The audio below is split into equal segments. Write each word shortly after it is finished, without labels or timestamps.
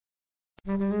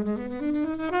That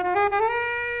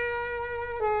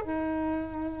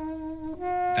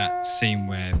scene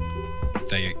where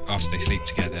after they sleep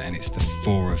together and it's the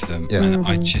four of them, Yeah. and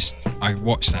I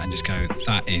watch that and just go,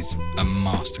 that is a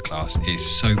masterclass. It's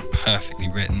so perfectly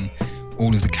written.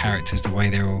 All of the characters, the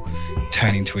way they're all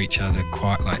turning to each other,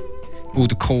 quite like all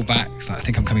the callbacks, like I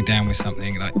think I'm coming down with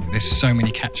something. Like there's so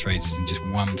many catchphrases in just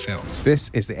one film.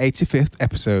 This is the 85th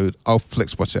episode of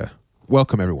FlixWatcher.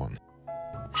 Welcome, everyone.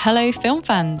 Hello, film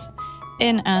fans.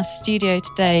 In our studio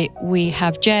today, we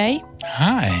have Jay,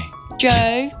 Hi.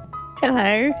 Joe,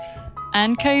 Hello.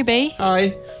 and Kobe,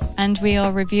 Hi. and we are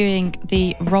reviewing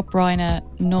the Rob Reiner,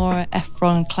 Nora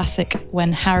Ephron classic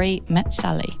When Harry Met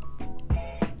Sally.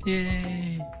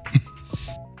 Yay.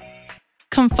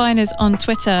 Come find us on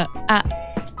Twitter at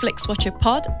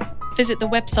FlixWatcherPod. Visit the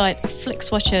website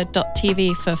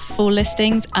flixwatcher.tv for full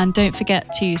listings, and don't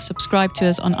forget to subscribe to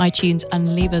us on iTunes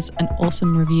and leave us an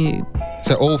awesome review.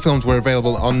 So all films were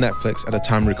available on Netflix at the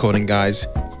time of recording, guys.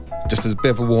 Just as a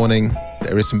bit of a warning,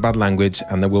 there is some bad language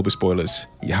and there will be spoilers.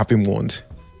 You have been warned.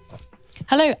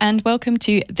 Hello and welcome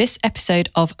to this episode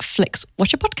of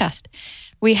FlixWatcher Podcast.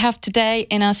 We have today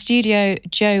in our studio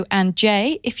Joe and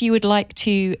Jay. If you would like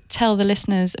to tell the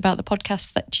listeners about the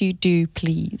podcast that you do,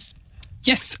 please.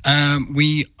 Yes,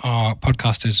 we are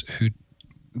podcasters who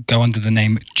go under the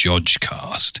name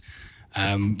Jodgecast.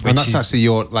 And that's actually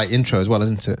your intro as well,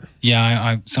 isn't it? Yeah,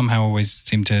 I somehow always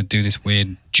seem to do this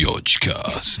weird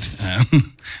Jodgecast.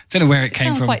 Don't know where it came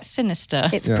Sounds from. quite sinister.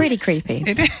 It's pretty creepy.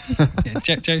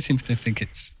 Yeah, Joe seems to think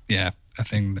it's a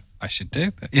thing that I should do.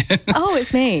 But yeah, Oh,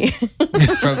 it's me.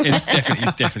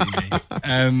 it's definitely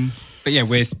me. But yeah,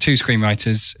 we're two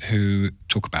screenwriters who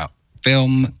talk about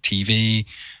film, TV,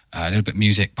 a little bit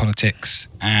music, politics,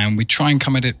 and we try and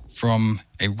come at it from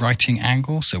a writing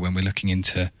angle. So when we're looking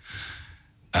into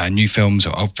new films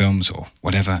or old films or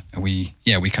whatever, we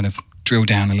kind of drill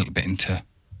down a little bit into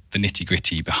the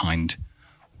nitty-gritty behind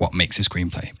what makes a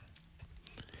screenplay.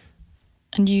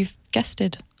 And you've guessed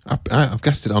it. I've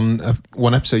guessed it on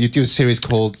one episode. You do a series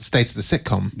called State of the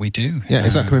Sitcom. We do. Yeah,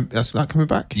 is that coming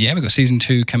back? Yeah, we've got season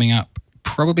 2 coming up.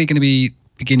 Probably going to be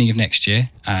beginning of next year.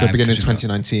 So beginning of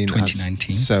 2019.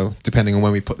 2019. So depending on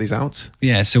when we put these out.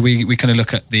 Yeah, so we kind of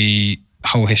look at the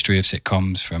whole history of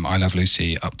sitcoms from I Love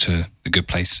Lucy up to The Good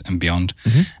Place and beyond.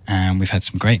 Mm-hmm. And we've had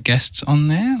some great guests on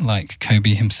there, like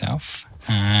Kobe himself.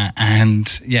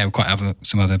 And yeah, we've got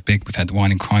some other big, we've had the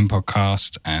Wine and Crime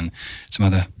podcast and some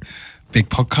other big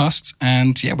podcasts.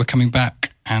 And yeah, we're coming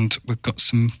back and we've got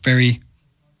some very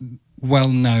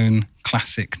well-known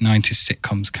classic 90s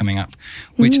sitcoms coming up,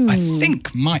 which I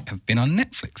think might have been on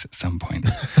Netflix at some point.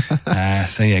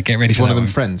 So yeah, get ready for one that of them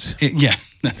one. Friends. Yeah,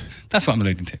 that's what I'm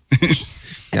alluding to.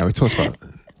 Yeah, we talked about it.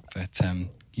 But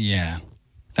yeah,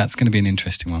 that's going to be an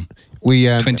interesting one. We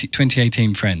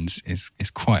 2018 Friends is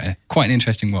quite an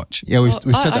interesting watch. Yeah, we've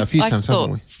said that a few times, thought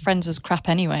haven't we? Friends was crap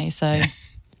anyway, so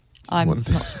I'm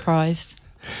not surprised.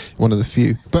 One of the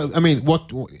few. But I mean,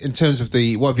 what in terms of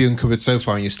what have you uncovered so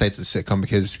far in your State of the Sitcom?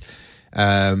 Because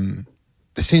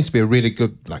there seems to be a really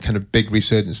good, kind of big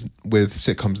resurgence with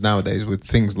sitcoms nowadays, with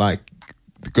things like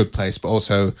The Good Place, but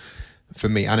also for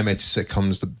me, animated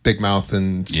sitcoms, The Big Mouth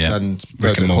and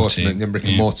Rick and Morty. Horseman and Rick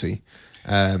and Morty.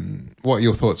 What are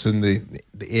your thoughts on the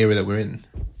era that we're in?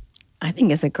 I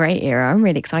think it's a great era. I'm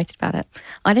really excited about it.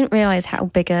 I didn't realise how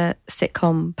big a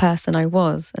sitcom person I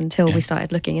was until we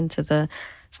started looking into the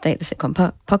State of the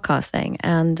Sitcom podcast thing.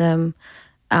 And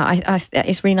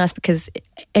it's really nice because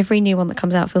every new one that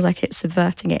comes out feels like it's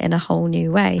subverting it in a whole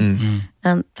new way. Mm-hmm.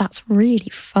 And that's really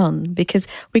fun because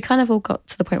we kind of all got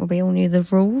to the point where we all knew the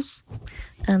rules.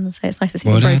 And so it's nice to see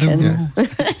them broken.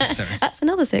 That's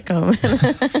another sitcom.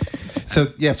 So,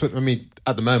 yeah, I mean,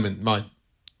 at the moment,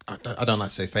 I don't like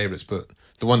to say favourites, but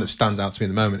the one that stands out to me at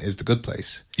the moment is The Good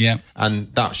Place. Yeah.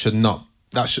 And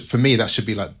for me, that should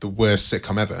be like the worst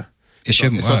sitcom ever. It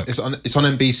shouldn't work. It's on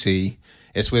NBC.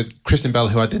 It's with Kristen Bell,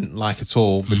 who I didn't like at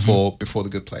all before The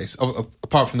Good Place.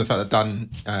 Apart from the fact that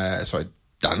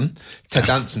Ted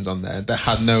Danson's on there, that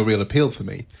had no real appeal for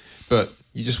me. But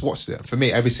you just watched it. For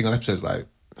me, every single episode is like,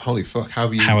 holy fuck, how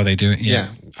are they doing it? Yeah.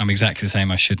 I'm exactly the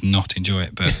same. I should not enjoy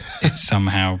it, but it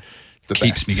somehow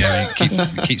keeps me going,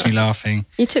 keeps me laughing.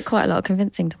 You took quite a lot of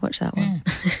convincing to watch that one.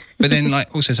 Yeah. But then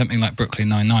also something like Brooklyn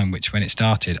Nine-Nine, which when it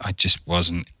started, I just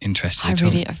wasn't interested at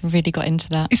all. I've really got into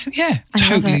that. It's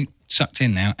totally sucked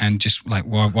in now, and just like,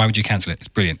 why would you cancel it? It's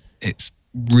brilliant. It's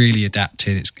really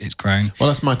adapted. It's grown. Well,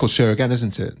 that's Michael Schur again,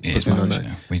 isn't it? It is Michael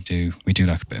Schur. We do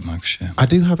like a bit of Michael Schur. I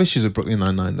do have issues with Brooklyn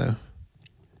Nine-Nine though,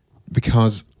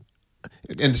 because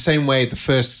in the same way the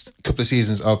first couple of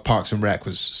seasons of Parks and Rec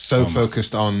was so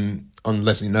focused on on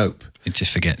Leslie Knope, It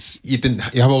just forgets. you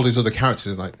have all these other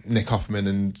characters like Nick Offerman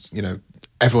and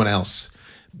everyone else.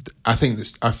 I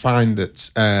find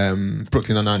that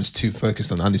Brooklyn Nine-Nine is too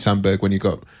focused on Andy Samberg when you've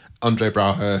got Andre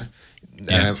Braugher,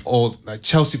 or like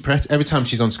Chelsea Peretti. Every time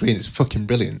she's on screen, it's fucking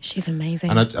brilliant. She's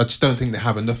amazing. And I just don't think they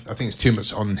have enough. I think it's too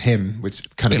much on him, which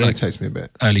kind of irritates me a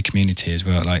bit. Early Community as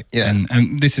well.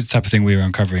 And this is the type of thing we were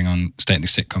uncovering on State of the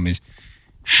Sitcom is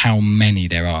how many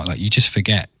there are. Like, you just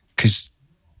forget, because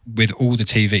with all the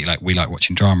TV, like, we like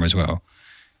watching drama as well.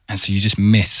 And so you just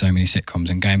miss so many sitcoms,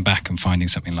 and going back and finding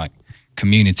something like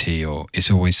Community or It's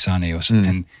Always Sunny or something.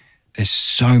 And there's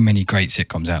so many great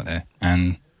sitcoms out there.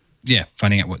 And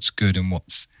finding out what's good and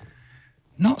what's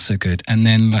not so good. And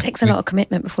then it takes a lot of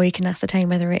commitment before you can ascertain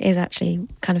whether it is actually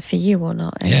kind of for you or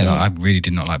not. I really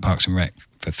did not like Parks and Rec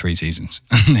for 3 seasons.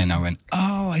 And then I went,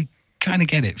 I kind of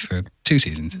get it for 2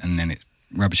 seasons. And then it's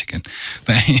rubbish again.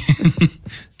 But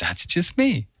that's just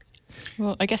me.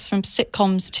 Well, I guess from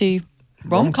sitcoms to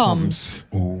rom-coms.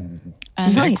 Ooh.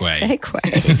 Nice segue.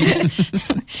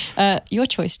 Your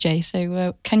choice, Jay.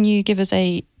 So can you give us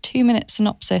a 2-minute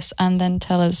synopsis and then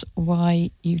tell us why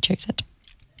you chose it?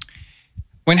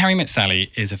 When Harry Met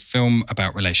Sally is a film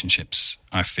about relationships,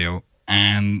 I feel,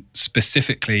 and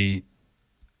specifically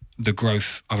the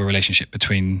growth of a relationship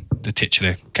between the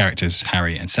titular characters,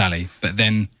 Harry and Sally, but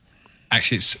then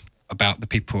actually it's about the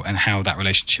people and how that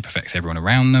relationship affects everyone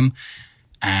around them.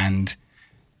 And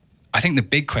I think the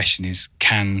big question is,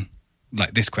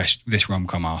 this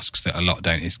rom-com asks that a lot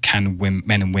don't, is can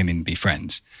men and women be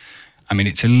friends? I mean,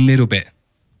 it's a little bit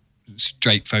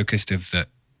straight focused of that.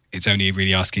 It's only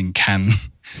really asking, can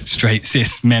straight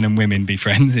cis men and women be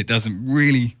friends? It doesn't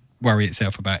really worry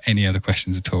itself about any other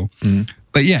questions at all.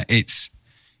 But yeah, it's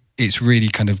really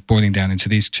kind of boiling down into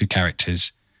these 2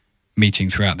 characters meeting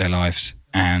throughout their lives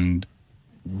and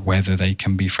whether they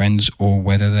can be friends or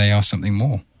whether they are something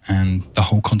more, and the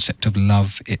whole concept of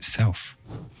love itself.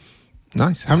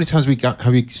 Nice. How many times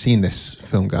have you seen this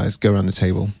film, guys? Go around the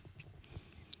table.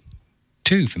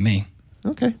 2 for me.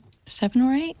 Okay. 7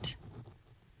 or 8?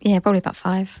 Yeah, probably about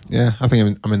 5. Yeah, I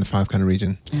think I'm in the 5 kind of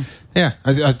region. Yeah,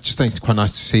 I just think it's quite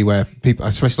nice to see where people,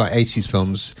 especially like 80s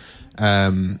films,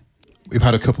 we've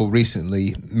had a couple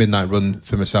recently, Midnight Run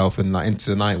for myself and like Into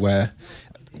the Night, where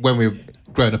when we were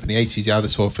growing up in the 80s, you either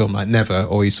saw a film like Never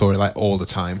or you saw it like all the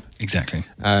time. Exactly.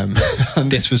 And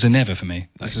this was a never for me.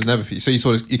 This was never for you. So you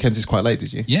saw this, you came to this quite late,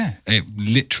 did you? Yeah, it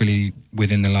literally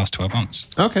within the last 12 months.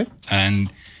 Okay.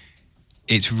 And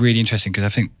it's really interesting because I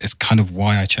think it's kind of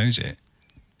why I chose it.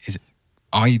 Is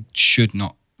I should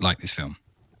not like this film.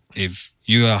 If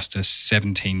you asked a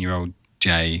 17-year-old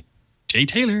Jay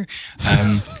Taylor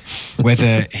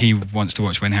whether he wants to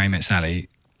watch When Harry Met Sally,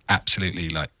 absolutely.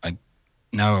 Like, I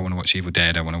want to watch Evil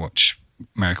Dead, I want to watch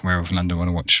American Werewolf in London, I want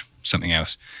to watch something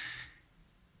else.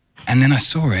 And then I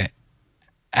saw it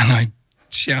and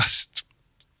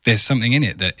there's something in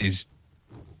it that is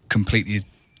completely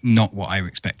not what I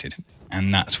expected.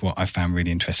 And that's what I found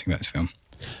really interesting about this film.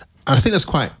 And I think that's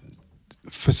quite,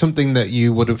 for something that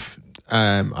you would have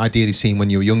ideally seen when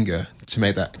you were younger, to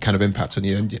make that kind of impact on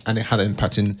you, and it had an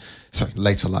impact in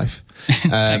later life.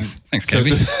 Thanks,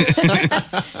 Kobe.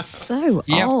 So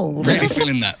old. Really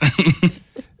feeling that.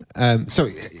 So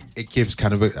it gives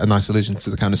kind of a nice illusion to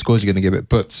the kind of scores you're going to give it.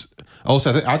 But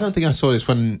also, I don't think I saw this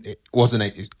when it wasn't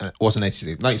 80.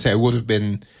 Like you say, it would have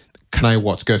been, can I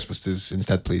watch Ghostbusters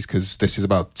instead, please? Because this is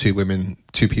about 2 women,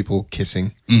 2 people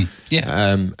kissing.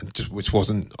 Which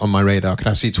wasn't on my radar. Could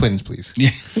I see twins, please?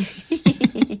 Yeah.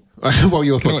 What were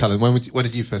your thoughts, Helen? When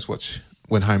did you first watch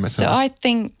When Harry Met Sally? So I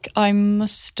think I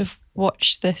must have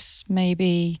watched this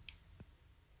maybe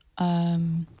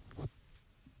mid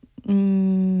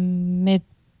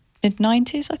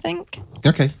 90s, I think.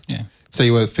 Okay. Yeah. So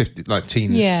you were 50, like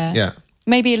teens. Yeah. Yeah.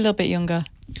 Maybe a little bit younger.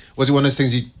 Was it one of those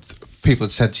things people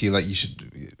had said to you, like you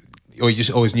should, or you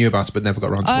just always knew about it but never got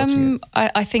around to watching it?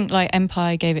 I think like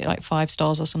Empire gave it like 5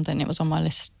 stars or something. It was on my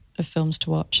list of films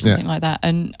to watch, something like that.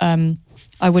 And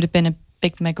I would have been a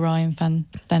big Meg Ryan fan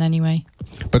then anyway.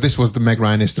 But this was the Meg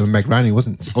Ryanist of Meg Ryan,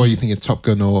 wasn't it? Or are you thinking Top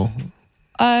Gun or?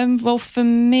 Well, for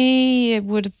me, it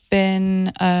would have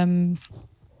been the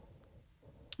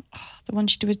one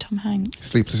she did with Tom Hanks.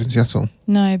 Sleepless in Seattle?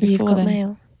 No, before You've Got then.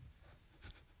 Mail.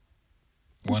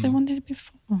 Was the one they did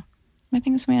before? Am I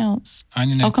thinking of something else? I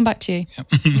don't know. I'll come back to you.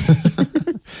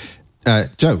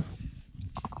 Yep. Joe,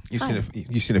 you've seen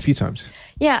it a few times.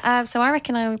 Yeah, so I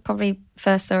reckon I probably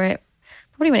first saw it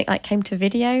probably when it like came to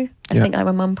video. I think like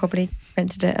my mum probably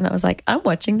rented it and I was like, I'm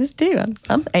watching this too.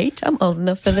 I'm 8. I'm old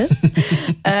enough for this.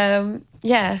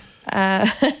 Yeah. Yeah,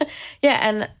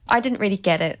 and I didn't really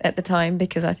get it at the time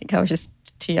because I think I was just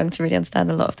too young to really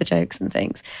understand a lot of the jokes and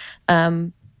things.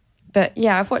 But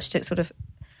yeah, I've watched it sort of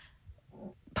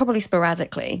probably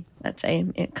sporadically, let's say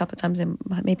a couple of times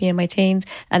maybe in my teens.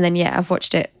 And then, yeah, I've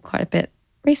watched it quite a bit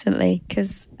recently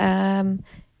because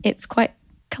it's quite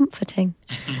comforting.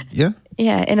 Yeah?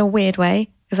 Yeah, in a weird way.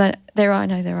 Because I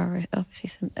know there are obviously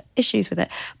some issues with it.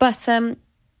 But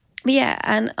yeah,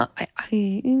 and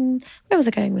where was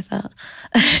I going with that?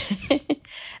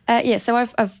 Yeah, so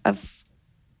I've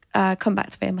come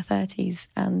back to it in my 30s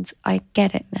and I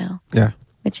get it now. Yeah.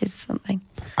 Which is something.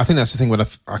 I think that's the thing. When I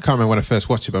can't remember when I first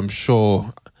watched it, but I'm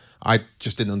sure I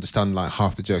just didn't understand like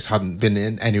half the jokes. Hadn't been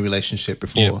in any relationship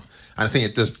before, Yeah. and I think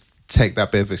it does take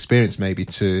that bit of experience maybe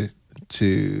to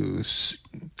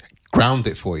ground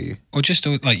it for you. Or just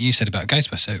like you said about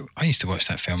Ghostbusters. So I used to watch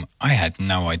that film. I had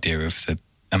no idea of the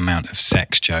amount of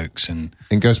sex jokes and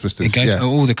In Ghostbusters, yeah.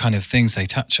 all the kind of things they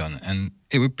touch on. And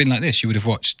it would have been like this. You would have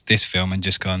watched this film and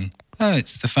just gone, oh,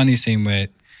 it's the funny scene where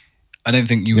I don't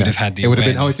think you would have had the It would have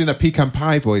been, awareness. he's doing a pecan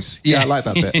pie voice. Yeah, I like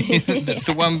that bit. That's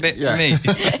the one bit Yeah. for me.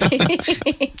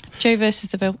 Joe versus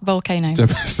the volcano. So,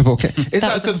 first of all, okay. Is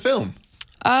that was a good film?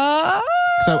 Oh,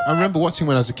 So I remember watching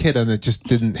when I was a kid and it just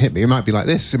didn't hit me. It might be like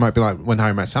this. It might be like When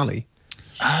Harry Met Sally.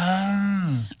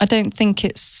 I don't think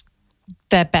it's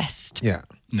their best. Yeah.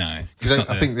 No. Because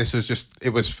I think this was just,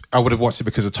 I would have watched it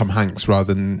because of Tom Hanks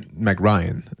rather than Meg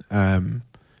Ryan.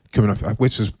 Coming off,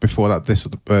 which was before that, this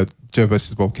Joe versus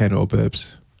the Volcano or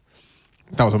Burbs.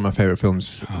 That was one of my favourite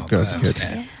films as a kid.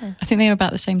 Yeah. I think they were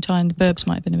about the same time. The Burbs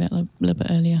might have been a little bit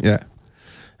earlier. Yeah.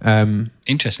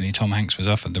 Interestingly, Tom Hanks was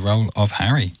offered the role of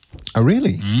Harry. Oh,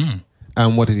 really? Mm.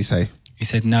 And what did he say? He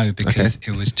said no because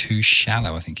it was too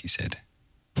shallow, I think he said.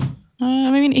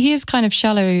 I mean, he is kind of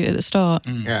shallow at the start.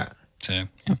 Yeah. So,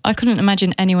 yeah. I couldn't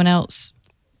imagine anyone else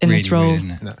in Really this role. weird,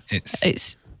 isn't it? No.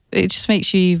 It just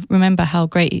makes you remember how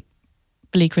great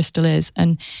Billy Crystal is,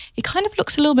 and he kind of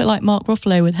looks a little bit like Mark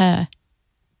Ruffalo with hair.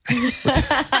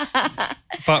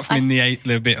 Apart from in the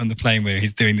little bit on the plane where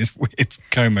he's doing this weird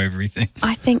comb over thing.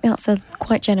 I think that's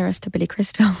quite generous to Billy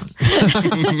Crystal.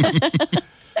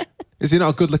 Is he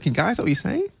not a good looking guy? Is that what you're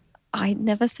saying? I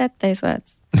never said those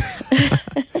words.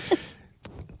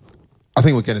 I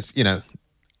think we're going to,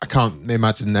 I can't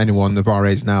imagine anyone of our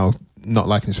age now not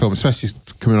liking this film, especially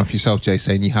coming off yourself, Jay,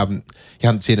 saying you hadn't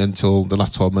seen it until the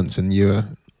last 12 months and you were...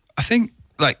 I think,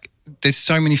 there's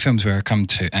so many films where I come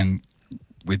to, and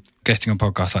with guesting on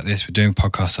podcasts like this, we're doing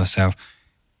podcasts ourselves,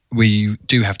 we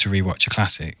do have to rewatch a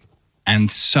classic. And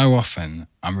so often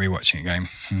I'm rewatching it going,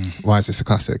 Why is this a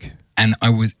classic? And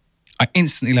I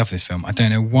instantly love this film. I don't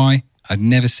know why. I'd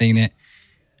never seen it.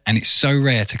 And it's so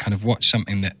rare to kind of watch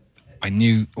something that I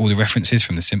knew all the references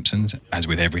from The Simpsons, as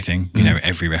with everything,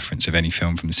 every reference of any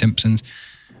film from The Simpsons.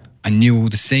 I knew all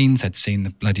the scenes. I'd seen the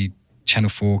bloody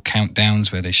Channel 4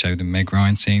 countdowns where they show the Meg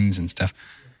Ryan scenes and stuff.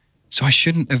 So I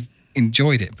shouldn't have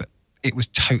enjoyed it, but it was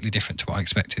totally different to what I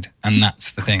expected. And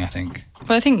that's the thing, I think.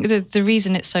 But I think the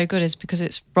reason it's so good is because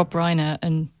it's Rob Reiner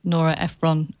and Nora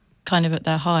Ephron kind of at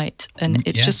their height. And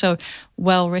it's just so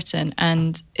well written.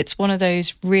 And it's one of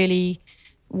those really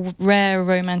rare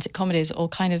romantic comedies or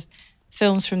kind of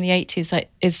films from the 80s that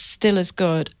is still as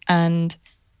good and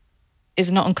is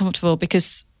not uncomfortable,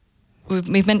 because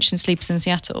we've mentioned Sleepers in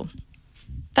Seattle.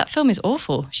 That film is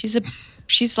awful.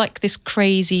 She's like this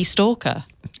crazy stalker.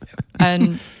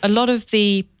 And a lot of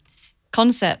the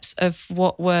concepts of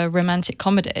what were romantic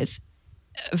comedies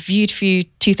viewed through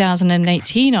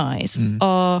 2018 eyes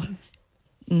are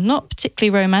not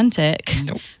particularly romantic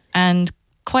and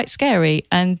quite scary.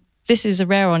 And this is a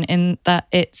rare one in that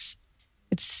it's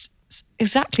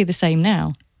exactly the same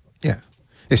now. Yeah.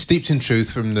 It's steeped in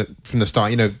truth from the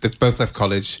start. They've both left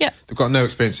college. Yeah. They've got no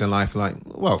experience in life. Like,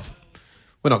 well,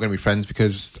 we're not going to be friends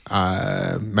because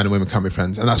men and women can't be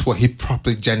friends. And that's what he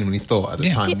probably genuinely thought at the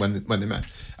time when they met.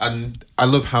 And I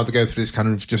love how they go through this kind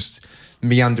of just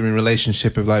meandering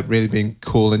relationship of like really being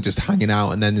cool and just hanging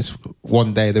out. And then this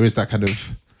one day there is that kind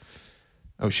of,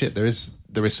 oh shit, there is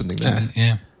something there.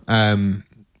 Yeah. I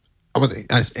want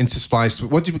interspliced.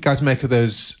 What do you guys make of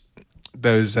those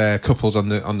couples on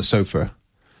the sofa?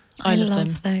 I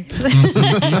love those.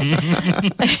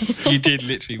 You did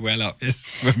literally well up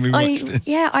this when we watched this.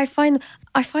 Yeah, I find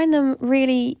them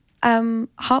really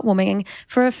heartwarming. And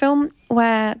for a film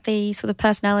where the sort of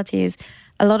personality is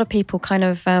a lot of people kind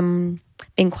of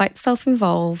being quite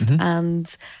self-involved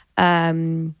and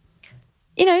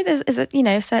there's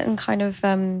a certain kind of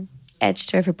edge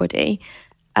to everybody.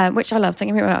 Which I love. Don't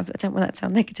get me wrong, I don't want that to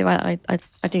sound negative. I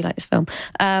do like this film.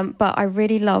 But I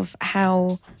really love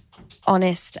how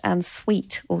honest and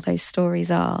sweet all those stories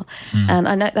are. And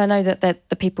I know that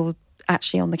the people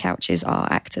actually on the couches are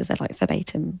actors. They're like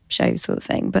verbatim shows sort of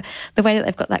thing. But the way that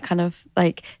they've got that kind of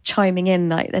like chiming in,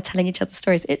 like they're telling each other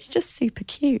stories, it's just super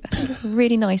cute. I think it's a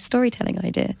really nice storytelling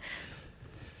idea.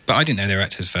 But I didn't know they were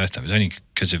actors first. It was only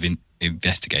because of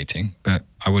investigating. But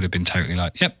I would have been totally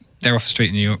like, yep, they're off the street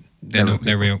in New York.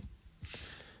 They're real.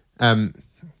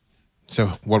 So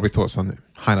what are your thoughts on it?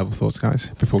 High level thoughts, guys,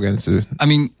 before we get into... I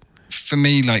mean, for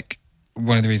me, like,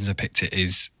 one of the reasons I picked it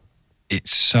is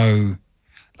it's so...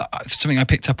 Something I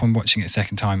picked up on watching it a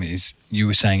second time is you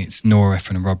were saying it's Nora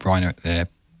Ephron and Rob Reiner at their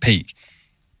peak.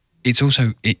 It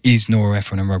is Nora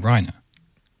Ephron and Rob Reiner.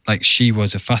 Like, she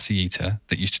was a fussy eater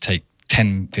that used to take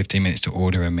 10, 15 minutes to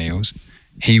order her meals.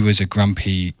 He was a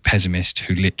grumpy pessimist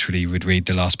who literally would read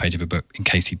the last page of a book in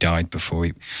case he died before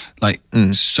he... Like,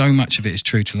 so much of it is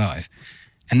true to life.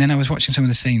 And then I was watching some of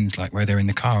the scenes, like, where they're in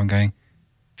the car and going,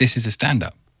 this is a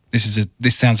stand-up.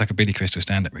 This sounds like a Billy Crystal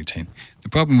stand-up routine. The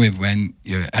problem with when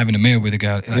you're having a meal with a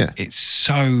girl, it's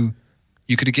so...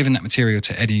 You could have given that material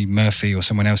to Eddie Murphy or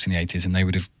someone else in the 80s and they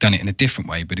would have done it in a different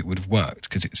way, but it would have worked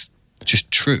because it's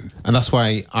just true. And that's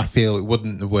why I feel it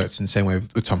wouldn't have worked in the same way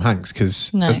with Tom Hanks,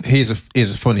 because he's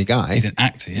a funny guy. He's an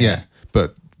actor, yeah.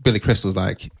 But Billy Crystal's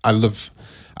like... I don't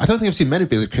think I've seen many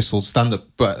Billy Crystal stand-up,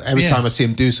 but every time I see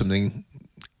him do something,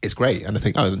 it's great. And I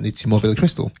think, I need to see more Billy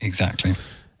Crystal. Exactly.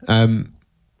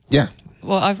 Yeah.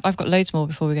 Well, I've got loads more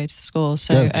before we go to the scores.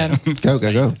 So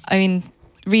go. I mean,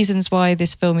 reasons why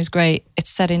this film is great. It's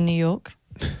set in New York,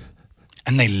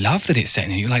 and they love that it's set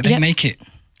in New York. Like they make it.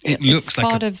 It looks like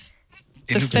part of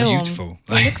the looks film. Beautiful.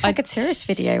 It looks like a tourist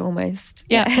video almost.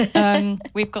 Yeah.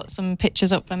 We've got some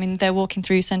pictures up. I mean, they're walking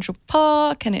through Central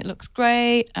Park, and it looks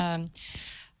great.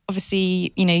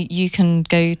 Obviously, you can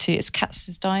go to, it's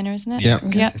Katz's Diner, isn't it?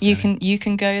 Yeah. You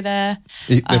can go there.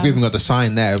 They've even got the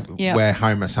sign there where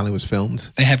Harry Met Sally was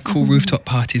filmed. They have cool rooftop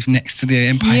parties next to the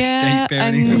Empire State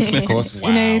Building. Of course.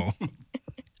 Wow.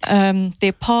 The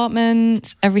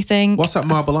apartment, everything. What's that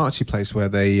Marble Archie place where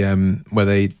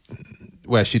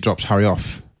she drops Harry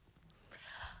off?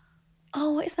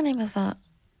 Oh, what is the name of that?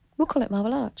 We'll call it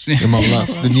Marble Arch. The Marble Arch,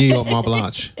 the New York Marble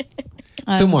Arch.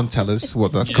 Someone tell us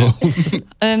what that's called.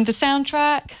 The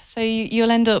soundtrack. So you'll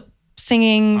end up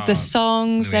singing the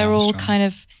songs. Louis They're Armstrong. all kind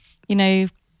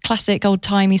of, classic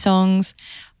old-timey songs.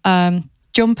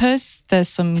 Jumpers. There's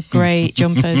some great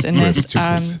jumpers in this.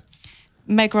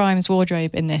 Meg Ryan's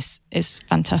wardrobe in this is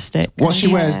fantastic. What she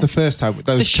wears the first time,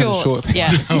 those the shorts, kind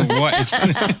of short... yeah. What is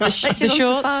that? The shorts,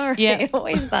 safari. yeah.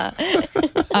 What is that?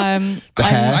 The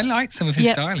hair. I like some of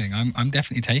his styling. I'm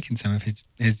definitely taking some of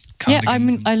his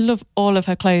cardigans. I love all of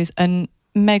her clothes, and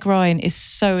Meg Ryan is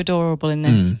so adorable in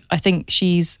this. I think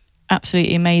she's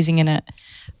absolutely amazing in it.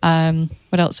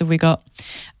 What else have we got?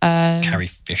 Carrie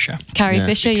Fisher. Carrie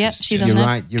Fisher, yeah, she's on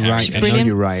there. You're right. She's I know brilliant.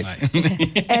 you're right.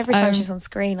 Every time she's on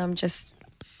screen, I'm just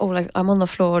all over. I'm on the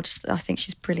floor. I think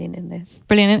she's brilliant in this.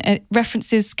 Brilliant. It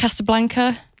references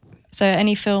Casablanca. So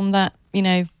any film that,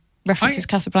 references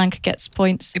Casablanca gets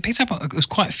points. It picked up on, it was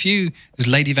quite a few. It was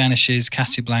Lady Vanishes,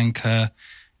 Casablanca,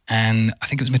 and I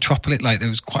think it was Metropolis. Like there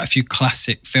was quite a few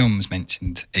classic films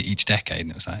mentioned at each decade. And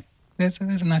it was like, there's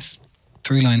a nice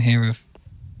through line here of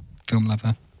film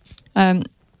lover.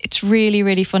 It's really,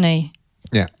 really funny.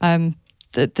 Yeah.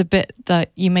 The bit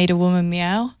that you made a woman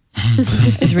meow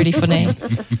is really funny.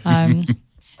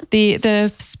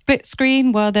 The split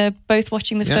screen while they're both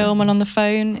watching the film and on the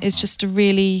phone is just a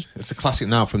really... It's a classic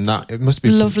now from that. It must be...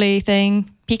 Lovely thing.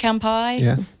 Pecan pie.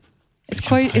 Yeah. It's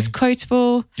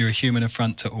quotable. You're a human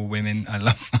affront to all women. I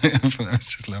love that. I thought that was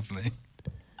just lovely.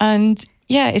 And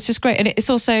yeah, it's just great. And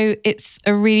it's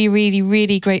a really, really,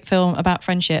 really great film about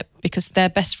friendship because their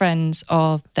best friends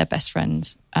are their best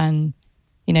friends. And,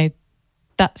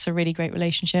 that's a really great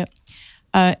relationship.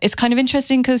 It's kind of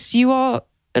interesting because you are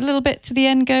a little bit to the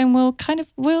end going,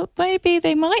 maybe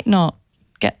they might not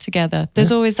get together.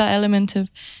 There's always that element of,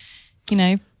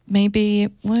 maybe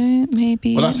it won't,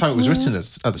 maybe. Well, that's how it was written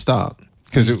at the start.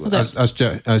 Because as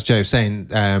Joe was saying,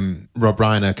 Rob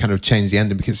Reiner kind of changed the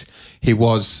ending because he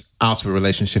was out of a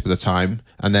relationship at the time,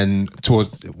 and then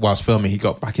whilst filming, he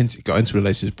got into a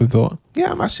relationship and thought,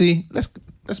 I'm actually let's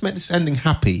make this ending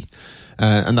happy,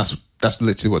 and that's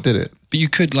literally what did it. But you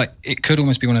could it could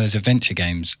almost be one of those adventure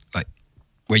games, like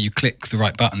where you click the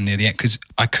right button near the end. Because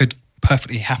I could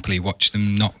perfectly happily watch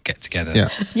them not get together.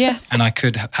 Yeah. And I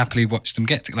could happily watch them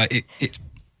get together. It's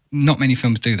not many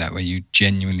films do that where you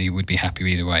genuinely would be happy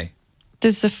either way.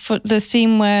 There's the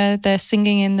scene where they're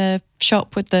singing in the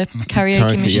shop with the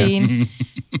karaoke machine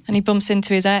and he bumps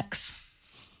into his ex.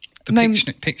 The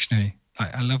Pictionary.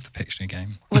 I love the Pictionary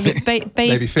game. Was it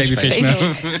Baby fish. Baby fish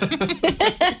mouth.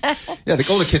 mouth. Yeah,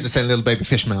 all the kids are saying little baby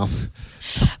fish mouth.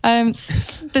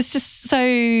 There's just so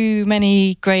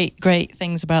many great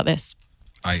things about this.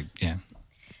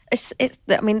 It's.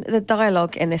 I mean, the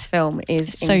dialogue in this film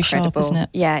is So incredible. sharp, isn't it?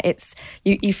 Yeah, it's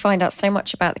you find out so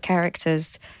much about the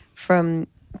characters from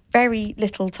very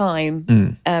little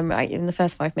time. In the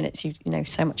first 5 minutes, you know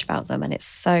so much about them, and it's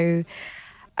so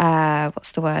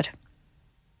what's the word?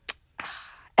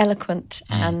 Eloquent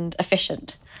and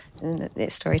efficient in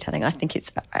its storytelling. I think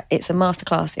it's a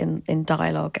masterclass in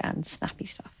dialogue and snappy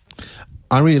stuff.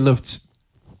 I really loved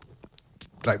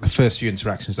like the first few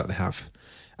interactions that they have,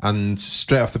 and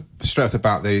straight off the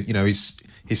bat,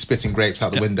 he's spitting grapes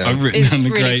out the window. I've written It's down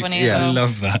the really grapes. funny as well. I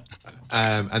love that.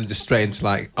 And just straight into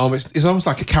like it's almost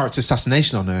like a character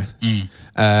assassination on her.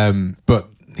 But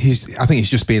I think he's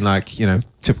just being like,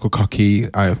 typical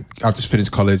cocky. I've just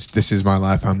finished college. This is my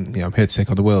life. I'm here to take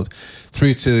on the world.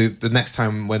 Through to the next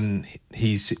time when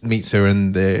he meets her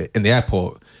in the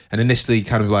airport, and initially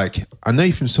kind of like, I know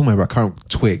you from somewhere, but I can't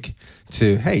twig.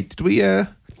 To hey, did we?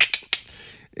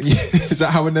 Is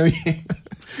that how I know you?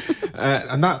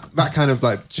 And that kind of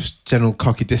like just general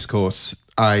cocky discourse,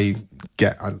 I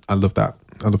love that.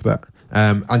 I love that.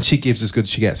 And she gives as good as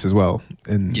she gets as well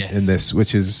in this,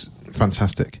 which is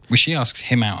fantastic. Well, she asks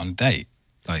him out on a date,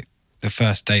 like the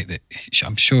first date that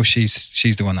I'm sure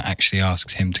she's the one that actually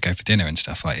asks him to go for dinner and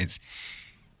stuff. Like it's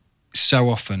so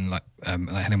often like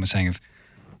Helen was saying, of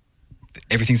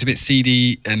everything's a bit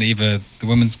seedy, and either the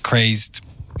woman's crazed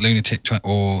lunatic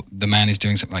or the man is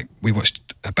doing something. Like we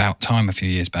watched About Time a few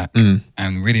years back and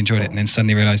really enjoyed it, and then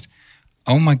suddenly realised,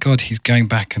 oh my God, he's going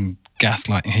back and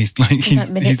gaslighting.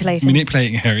 He's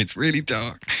manipulating her. It's really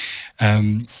dark.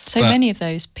 So many of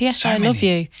those. P.S. So I love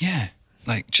many. you. Yeah,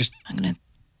 like just I'm gonna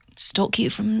stalk you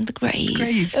from the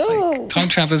grave. like, time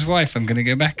traveler's wife. I'm going to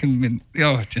go back and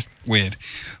just weird.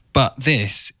 But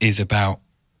this is about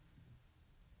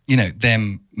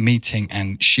them meeting,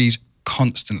 and she's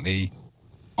constantly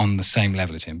on the same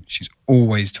level as him. She's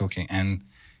always talking, and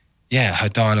her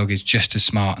dialogue is just as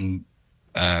smart and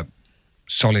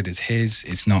solid as his.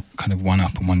 It's not kind of one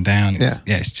up and one down.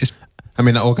 It's just. I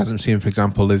mean, that orgasm scene, for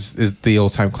example, is the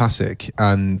all-time classic,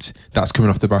 and that's coming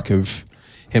off the back of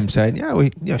him saying,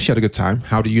 she had a good time.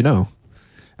 How do you know?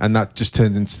 And that just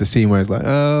turned into the scene where it's like,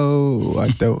 oh, I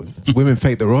don't. Women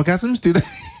fake their orgasms, do they?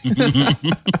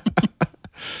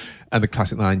 And the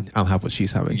classic line, I'll have what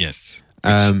she's having. Yes.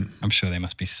 I'm sure they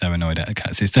must be so annoyed at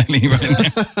Katsis Daly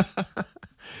right now.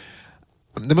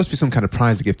 There must be some kind of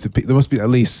prize to give to people. There must be at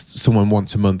least someone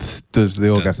once a month does the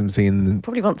orgasm scene.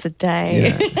 Probably once a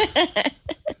day. Yeah.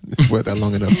 Worked that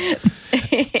long enough.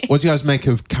 What do you guys make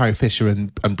of Carrie Fisher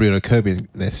and Bruno Kirby in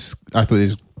this? I thought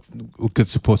these were good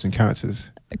supporting characters.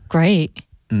 Great.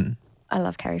 I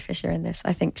love Carrie Fisher in this.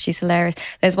 I think she's hilarious.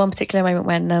 There's one particular moment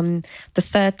when the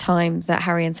third time that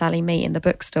Harry and Sally meet in the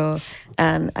bookstore,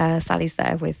 and Sally's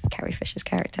there with Carrie Fisher's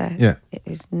character,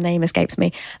 whose name escapes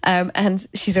me, and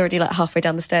she's already like halfway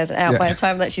down the stairs and out by the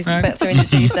time that she's about to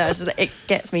introduce her. It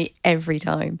gets me every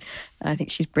time. I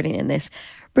think she's brilliant in this.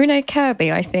 Bruno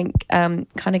Kirby, I think, kind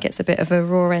of gets a bit of a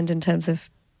raw end in terms of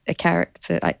a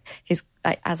character,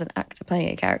 as an actor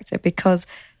playing a character, because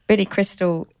Billy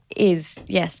Crystal is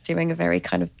doing a very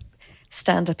kind of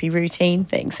stand-up-y routine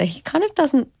thing, so he kind of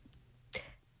doesn't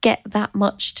get that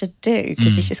much to do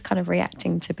because he's just kind of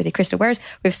reacting to Billy Crystal, whereas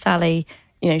with Sally,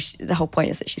 the whole point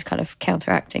is that she's kind of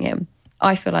counteracting him.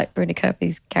 I feel like Bruno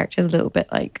Kirby's character is a little bit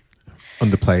like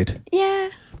underplayed,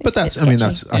 but I think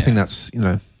that's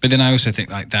But then I also think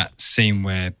like that scene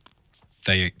where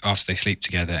after they sleep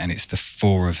together and it's the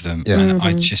four of them, and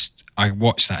I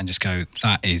watch that and just go,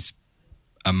 that is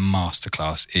a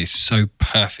masterclass. It's so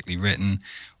perfectly written.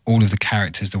 All of the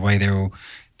characters, the way they're all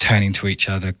turning to each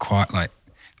other, quite like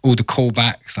all the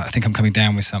callbacks. Like, I think I'm coming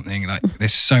down with something. Like,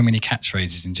 there's so many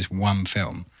catchphrases in just one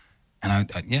film, and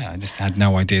I just had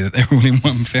no idea that they were all in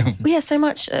one film. Well, yeah, so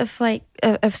much of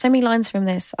so many lines from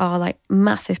this are like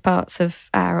massive parts of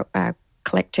our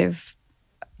collective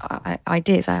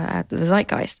ideas, the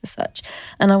zeitgeist as such.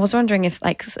 And I was wondering if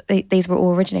these were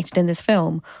all originated in this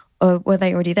film, or were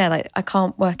they already there? Like, I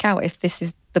can't work out if this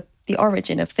is the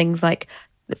origin of things like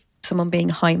someone being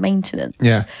high maintenance.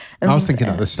 Yeah, I was thinking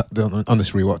on this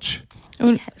rewatch.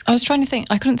 Well, I was trying to think.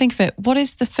 I couldn't think of it. What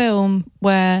is the film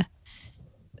where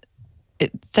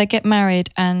they get married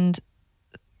and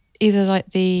either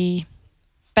like the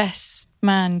best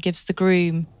man gives the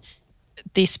groom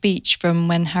the speech from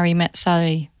when Harry met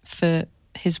Sally for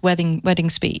his wedding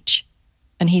speech,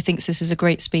 and he thinks this is a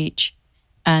great speech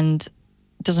and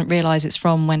doesn't realise it's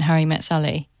from when Harry met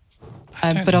Sally. I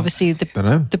don't but know. obviously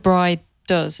Dunno. the bride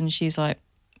does, and she's like,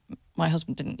 "My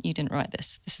husband you didn't write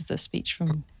this. This is the speech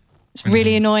from." It's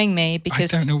really annoying me I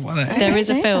because don't know what that is. there is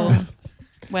a Yeah. film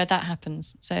where that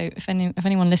happens. So if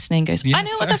anyone listening goes, Yeah, I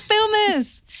know what so- the film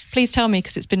is, please tell me,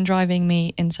 because it's been driving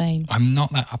me insane. I'm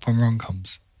not that up on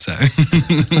rom-coms, so.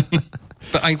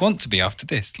 But I want to be after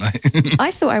this. Like, I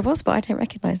thought I was, but I don't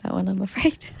recognise that one, I'm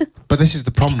afraid. But this is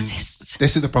the problem. exists.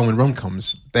 This is the problem with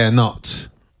rom-coms. They're not.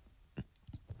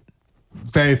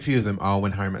 Very few of them are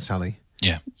When Harry Met Sally.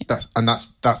 yeah, That's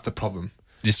the problem.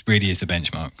 this really is the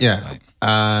benchmark. Yeah. Like,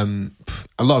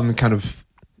 A lot of them kind of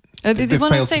The they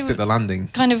one I fail to say stick the landing.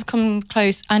 kind of come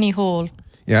close. Annie Hall,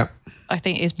 Yeah. I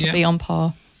think, is probably Yeah. on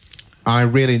par. I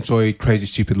really enjoy Crazy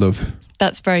Stupid Love.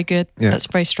 That's very good. Yeah. That's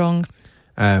very strong.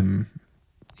 yeah.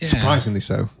 Surprisingly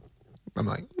so. I'm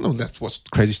like, no, let's watch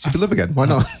Crazy Stupid Love again. Why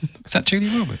not? Is that Julie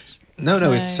Roberts? No,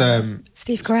 No. it's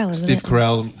Steve Carell, isn't Steve it?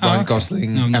 Carell, Ryan okay.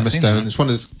 Gosling, No, I've not Emma seen Stone. that. It's one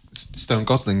of those Stone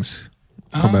Goslings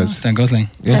Oh, combos. Stan Gosling.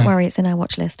 Yeah. Don't worry, it's in our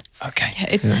watch list. Okay.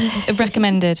 It's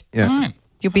recommended. Yeah. All right.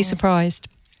 You'll be surprised.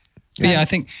 But yeah, I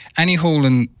think Annie Hall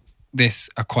and this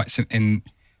are quite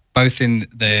both in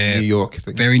their New York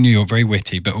thing. very New York, very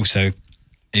witty, but also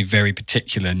a very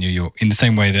particular New York. In the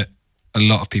same way that a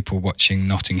lot of people watching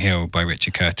Notting Hill by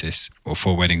Richard Curtis or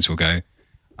Four Weddings will go,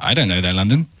 I don't know that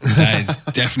London. That is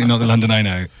definitely not the London I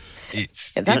know.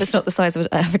 That is not the size of an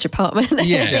average apartment.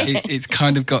 Yeah, it's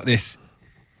kind of got this.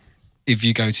 If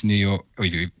you go to New York, or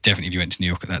if you went to New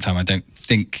York at that time, I don't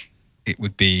think it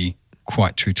would be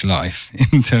quite true to life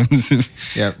in terms of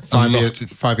Yeah, a lot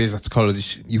 5 years after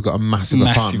college, you've got a massive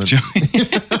massive apartment.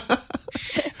 joy.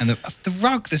 And the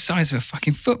rug the size of a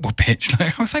fucking football pitch.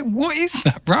 Like, I was like, what is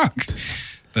that rug?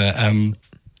 But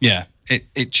yeah,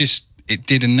 it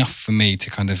did enough for me to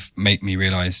kind of make me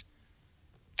realise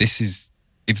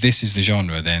if this is the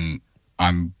genre, then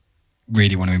I'm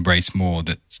really want to embrace more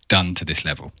that's done to this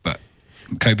level. But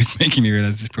COVID's making me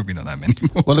realise there's probably not that many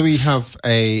more. Well, we had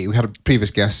a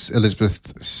previous guest, Elizabeth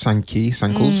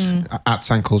Sankles, at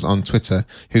Sankles on Twitter,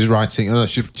 who's writing. Oh,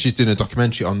 she's doing a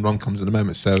documentary on rom-coms at the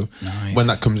moment. So Nice. when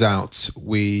that comes out,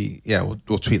 we'll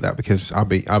tweet that because I'll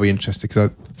be interested.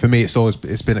 Because for me,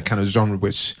 it's been a kind of genre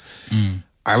which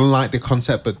I like the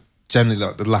concept, but generally,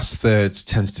 like the last third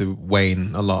tends to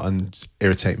wane a lot and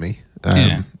irritate me.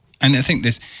 Yeah, and I think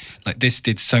this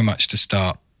did so much to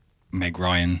start Meg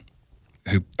Ryan,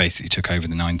 who basically took over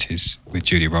the 90s with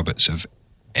Julia Roberts of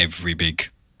every big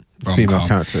Female rom-com.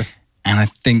 character. And I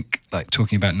think, like,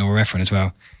 talking about Nora Ephron as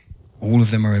well, all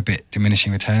of them are a bit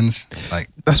diminishing returns. Like,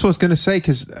 That's what I was going to say,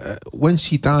 because when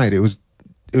she died, it was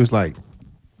like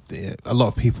a lot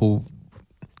of people,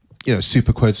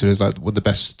 super quotes her as like one of the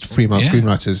best female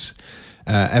screenwriters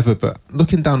ever. But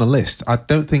looking down the list, I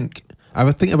think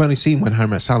I've only seen When Harry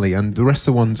Met Sally, and the rest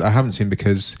of the ones I haven't seen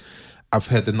because I've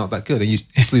heard they're not that good. And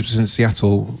Sleepless in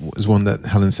Seattle was one that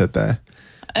Helen said there.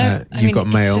 You've got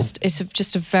Mail. It's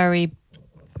just a very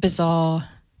bizarre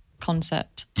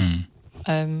concept.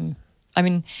 I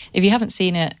mean, if you haven't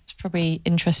seen it, it's probably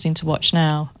interesting to watch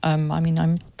now. I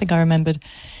think I remembered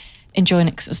enjoying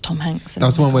it because it was Tom Hanks. That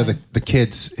was the one where the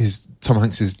kids, Tom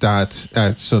Hanks'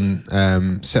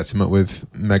 son, sets him up with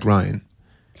Meg Ryan.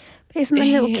 But isn't the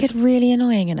little kid really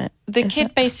annoying in it? The Is kid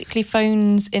it? basically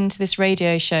phones into this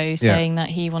radio show saying that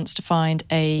he wants to find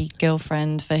a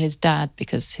girlfriend for his dad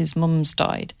because his mum's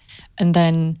died. And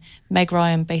then Meg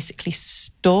Ryan basically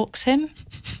stalks him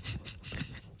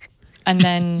and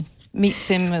then meets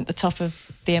him at the top of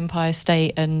the Empire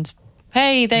State and,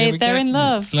 hey, there we they're go. in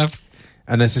love.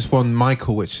 And there's this one,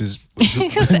 Michael, which is...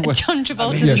 John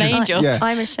Travolta's Yeah, an just- angel. yeah.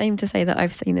 I'm ashamed to say that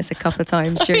I've seen this a couple of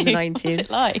times during the What's 90s. it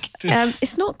like?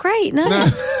 It's not great, no.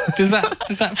 Does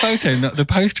that photo, the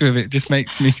poster of it, just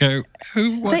makes me go,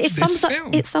 who But wants this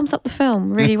film? it sums up the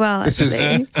film really well, This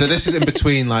actually. is in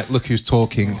between, like, Look Who's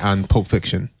Talking and Pulp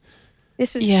Fiction.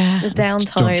 This is Yeah. the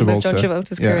downtime of John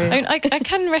Travolta's Yeah. career. I mean, I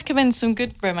can recommend some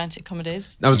good romantic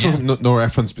comedies. I was talking Nora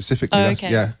Ephron specifically. Oh, that's-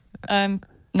 okay. Yeah.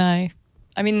 No.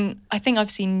 I mean, I think I've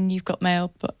seen You've Got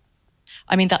Mail, but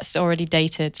I mean, that's already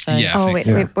dated. So Yeah. Oh,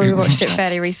 think- we watched it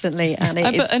fairly recently and it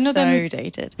but is another- so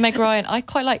dated. Meg Ryan, I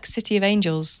quite like City of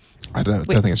Angels. I don't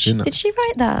think I've seen that. Did she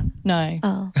write that? No.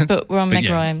 Oh. But we're on But Meg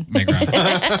yeah, Ryan. Meg Ryan.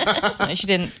 No, she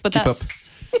didn't. But Keep up.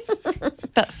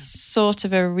 that's sort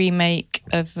of a remake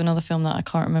of another film that I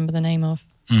can't remember the name of.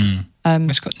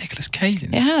 It's got Nicolas Cage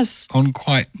in It it. has. On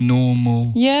quite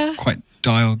normal, Yeah. quite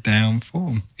dialed down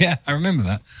form. Yeah, I remember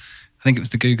that. I think it was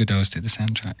the Goo Goo Dolls did the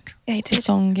soundtrack. Yeah, it The did.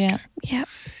 song, yeah. Yeah.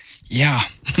 Yeah.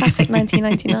 Classic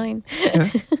 1999.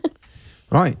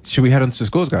 Right. Should we head on to the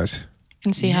scores, guys?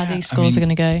 And see how Yeah, these scores are going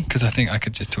to go. Because I think I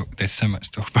could just talk, there's so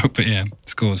much to talk about, but yeah,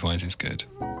 scores-wise, it's good.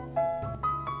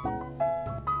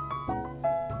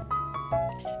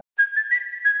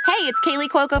 it's Kaylee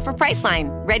Cuoco for Priceline.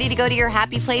 Ready to go to your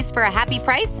happy place for a happy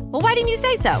price? Well, why didn't you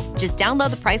say so? Just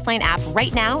download the Priceline app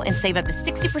right now and save up to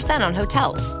 60% on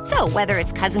hotels. So whether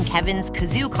it's Cousin Kevin's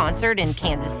Kazoo Concert in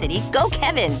Kansas City, go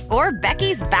Kevin, or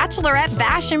Becky's Bachelorette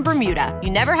Bash in Bermuda, you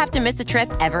never have to miss a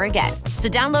trip ever again. So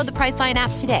download the Priceline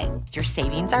app today. Your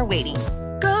savings are waiting.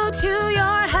 Go to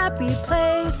your happy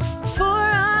place for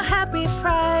a happy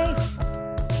price.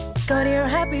 Go to your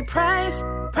happy price,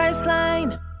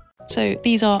 Priceline. So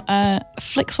these are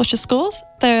FlixWatcher scores.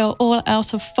 They're all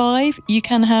out of 5. You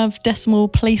can have decimal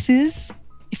places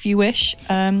if you wish.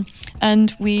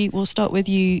 And we will start with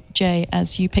you, Jay,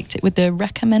 as you picked it with the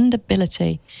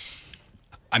recommendability.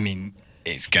 I mean,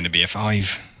 it's going to be a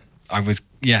 5. I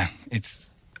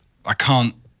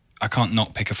can't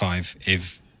not pick a 5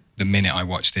 if the minute I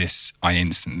watched this, I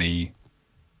instantly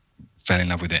fell in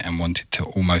love with it and wanted to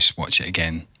almost watch it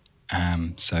again.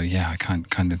 So yeah, I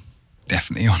kind of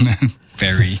definitely on a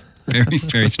very, very,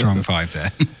 very strong 5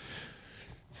 there.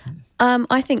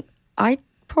 I think I'd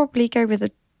probably go with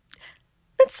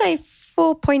let's say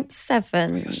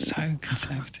 4.7. You're so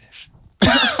conservative.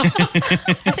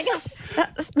 I think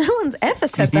that's no one's ever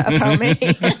said that about me.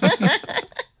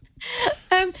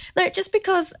 No, just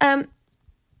because I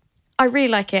really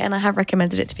like it and I have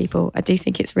recommended it to people. I do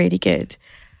think it's really good.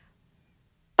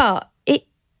 But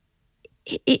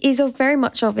it is very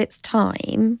much of its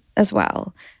time as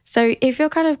well. So if you're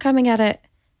kind of coming at it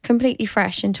completely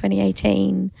fresh in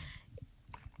 2018,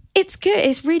 it's good.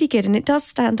 It's really good. And it does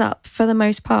stand up for the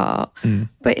most part.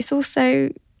 But it's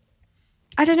also,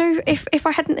 I don't know if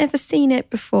I hadn't ever seen it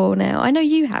before now. I know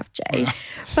you have, Jay.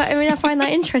 But I mean, I find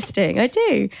that interesting. I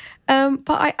do.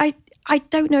 But I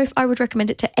don't know if I would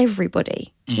recommend it to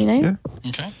everybody, you know? Yeah.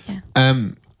 Okay. Yeah.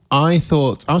 I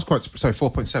thought, I was quite, sorry,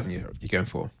 4.7 you're going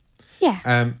for. Yeah.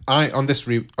 On this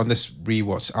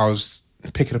rewatch, I was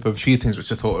picking up a few things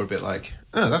which I thought were a bit like,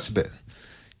 oh, that's a bit,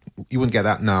 you wouldn't get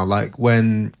that now. Like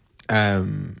when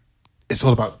it's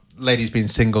all about ladies being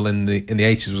single in the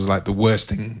 80s was like the worst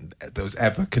thing that was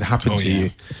ever could happen to you.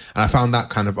 And I found that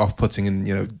kind of off-putting, and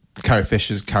you know, Carrie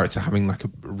Fisher's character having like a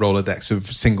Rolodex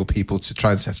of single people to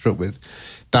try and set her up with.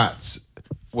 That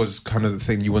was kind of the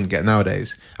thing you wouldn't get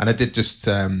nowadays. And I did just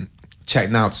check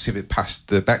now to see if it passed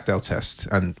the Bechdel test,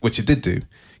 and which it did do,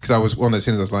 because I was one of those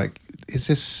things I was like, is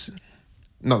this,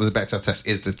 not that the Bechdel test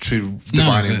is the true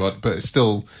divining rod, but it's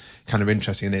still kind of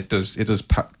interesting, and it does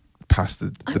pass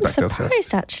the I'm Bechdel surprised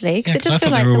test. actually, because Yeah, it does I feel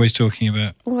thought like they were always talking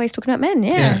about men.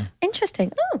 Yeah. Yeah.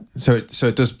 Interesting. Oh, So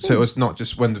it does. So it's not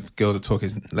just when the girls are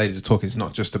talking, ladies are talking. It's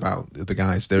not just about the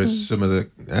guys. There is some of the.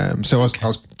 So I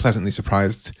was pleasantly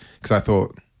surprised, because I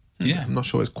thought, I'm not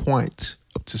sure it's quite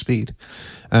up to speed.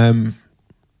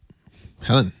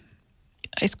 Helen,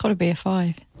 It's got to be a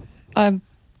 5. I've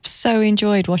so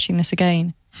enjoyed watching this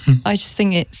again. I just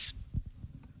think it's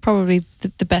probably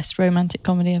the best romantic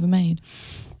comedy ever made.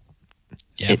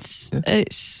 Yeah. It's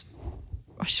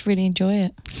I just really enjoy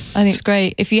it. I think it's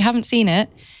great. If you haven't seen it,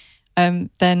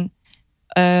 then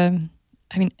I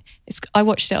mean, I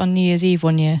watched it on New Year's Eve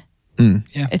one year.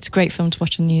 Yeah. It's a great film to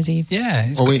watch on New Year's Eve. Yeah.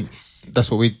 It's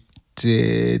that's what we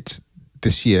did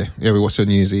this year. Yeah, we watched it on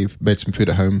New Year's Eve, made some food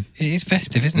at home. It is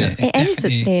festive, isn't it? it It's ends at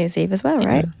New Year's Eve as well,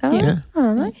 right? Oh, Yeah.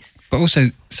 Oh, nice. But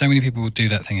also, so many people do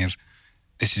that thing of,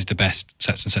 this is the best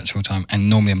such and such of all time. And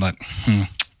normally I'm like,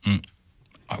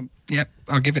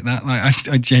 I'll give it that. Like,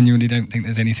 I genuinely don't think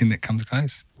there's anything that comes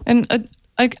close. And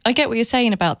I get what you're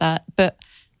saying about that, but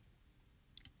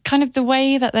kind of the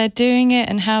way that they're doing it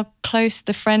and how close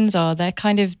the friends are, they're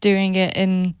kind of doing it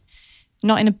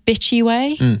not in a bitchy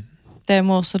way. They're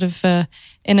more sort of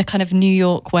in a kind of New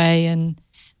York way, and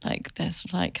like there's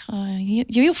like,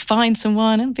 you'll find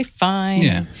someone, it'll be fine.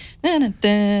 Yeah.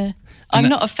 I'm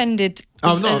not offended.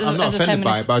 I'm not as a offended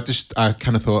by feminist. it, but I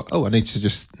kind of thought, I need to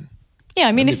just. Yeah,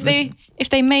 I mean, if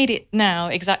they made it now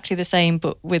exactly the same,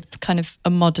 but with kind of a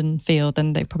modern feel,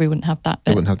 then they probably wouldn't have that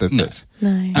They bit. wouldn't have the bits. No.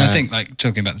 And I think, like,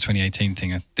 talking about the 2018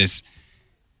 thing, there's,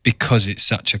 because it's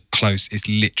such a close, it's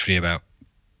literally about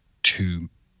 2,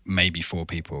 maybe 4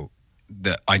 people,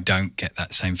 that I don't get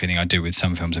that same feeling I do with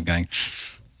some films of going,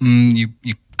 you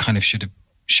kind of should have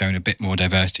shown a bit more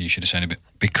diversity. You should have shown a bit,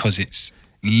 because it's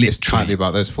literally It's tightly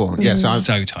about those 4. Yeah, so I'm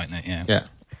so tight-knit, yeah. Yeah.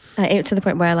 To the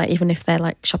point where, like, even if they're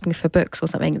like shopping for books or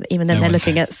something, even then they're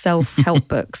looking at self-help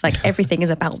books. Like, everything is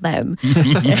about them.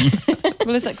 Well,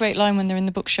 there's that great line when they're in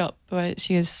the bookshop where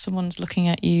someone's looking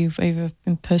at you over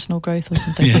in personal growth or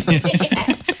something.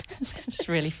 It's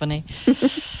really funny.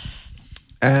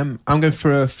 I'm going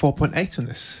for a 4.8 on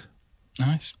this.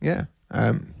 Nice. Yeah.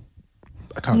 I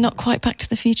can't. Not quite Back to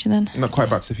the Future then. Not quite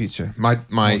Back to the Future. My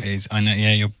What is, I know,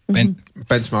 yeah, your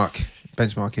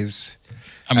benchmark is.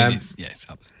 I mean, it's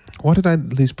up there. What did I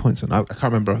lose points on? I can't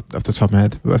remember off the top of my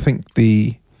head, but I think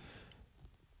I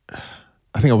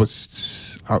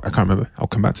can't remember. I'll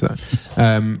come back to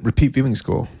that. Repeat viewing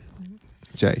score.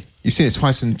 Jay, you've seen it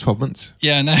twice in 12 months.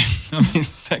 Yeah, I know. I mean,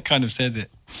 that kind of says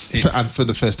it. And for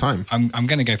the first time. I'm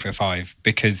going to go for a 5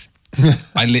 because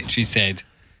I literally said,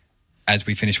 as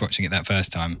we finished watching it that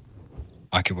first time,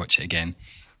 I could watch it again.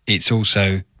 It's on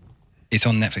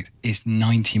Netflix. It's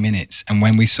 90 minutes. And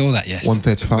when we saw that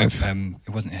yesterday, 1:35.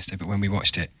 It wasn't yesterday, but when we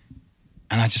watched it,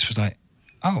 and I just was like,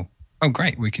 oh,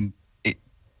 great. You can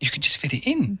just fit it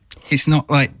in. It's not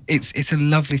like, it's a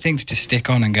lovely thing to just stick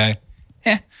on and go,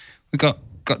 yeah, we got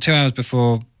 2 hours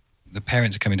before the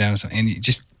parents are coming down or something. And you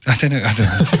just, I don't know.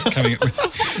 It's just coming up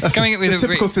with a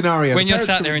typical scenario. When you're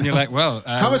sat there and you're like, well,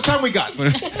 how much time we got?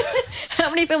 How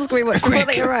many films can we watch before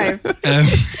they arrive?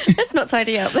 Let's not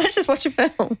tidy up. Let's just watch a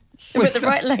film with the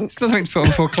right length. It's not something to put on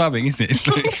before clubbing, is it? It's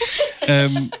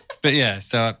like, but yeah,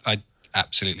 so I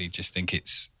absolutely just think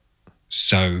it's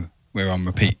so we're on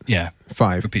repeat. Yeah,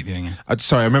 5. Repeat viewing. Yeah.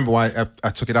 Sorry, I remember why I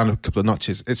took it down a couple of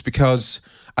notches. It's because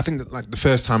I think that like the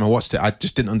first time I watched it, I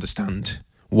just didn't understand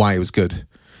why it was good.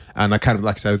 And I kind of,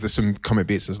 like I said, there's some comic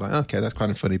beats that's like, okay, that's kind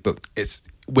of funny, but it's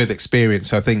with experience.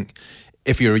 So I think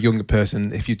if you're a younger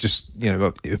person, if you just,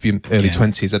 if you're in early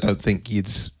 20s, I don't think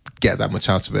you'd get that much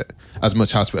out of it, as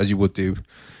much out of it as you would do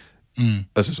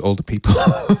as us older people.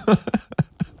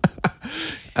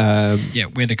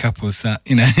 We're the couples that,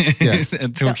 are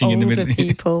talking in the middle.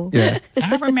 People. Yeah.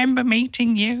 I remember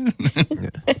meeting you.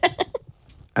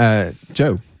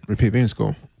 Joe, repeat viewing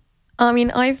score. I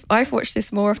mean, I've watched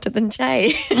this more often than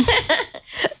Jay,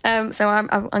 so I'm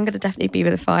going to definitely be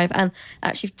with a 5. And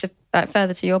actually, to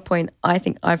further to your point, I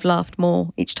think I've laughed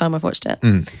more each time I've watched it.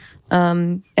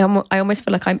 I almost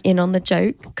feel like I'm in on the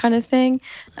joke kind of thing.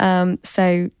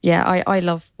 So yeah, I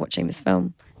love watching this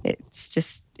film. It's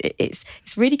just it's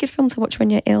a really good film to watch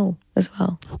when you're ill as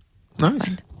well.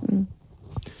 Nice.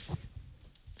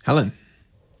 Helen.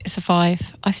 It's a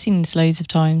 5. I've seen this loads of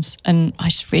times and I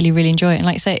just really, really enjoy it. And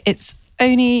like I say, it's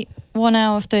only 1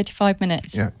 hour, 35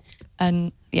 minutes. Yeah.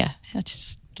 And yeah, I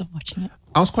just love watching it.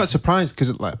 I was quite surprised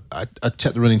because like I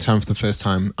checked the running time for the first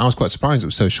time. I was quite surprised it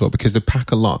was so short because they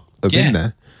pack a lot in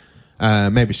there.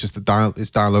 Maybe it's just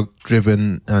it's dialogue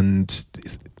driven and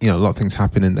a lot of things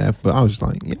happen in there. But I was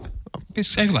like, yeah.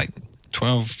 It's over like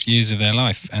 12 years of their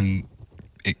life and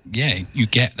you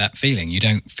get that feeling. You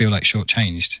don't feel like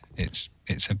shortchanged. It's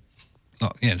a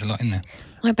lot. Yeah, there's a lot in there.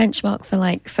 My benchmark for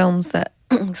like films that,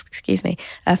 excuse me,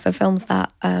 for films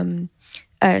that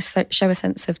show a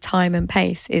sense of time and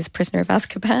pace is Prisoner of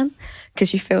Azkaban,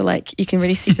 because you feel like you can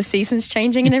really see the seasons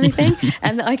changing and everything.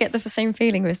 And I get the same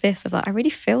feeling with this of like, I really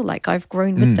feel like I've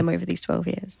grown with them over these 12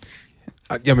 years.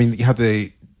 I mean, you have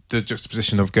the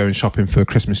juxtaposition of going shopping for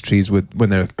Christmas trees when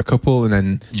they're a couple, and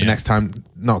then the next time,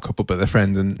 not a couple, but they're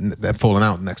friends, and they're falling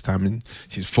out the next time, and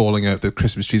she's falling over, the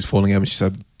Christmas tree's falling over, and she's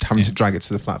having to drag it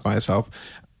to the flat by herself.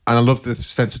 And I love the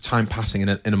sense of time passing in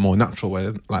a more natural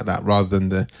way like that, rather than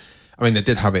they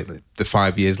did have it the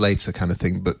 5 years later kind of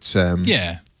thing, but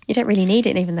you don't really need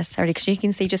it even necessarily, because you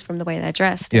can see just from the way they're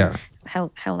dressed, and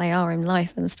how they are in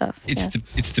life and stuff. It's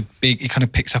the big. It kind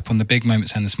of picks up on the big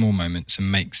moments and the small moments, and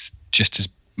makes just as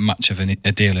much of a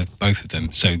deal of both of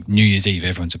them. So New Year's Eve,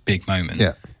 everyone's a big moment.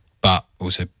 Yeah. But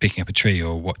also picking up a tree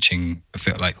or watching a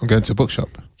film like... Or going to a bookshop.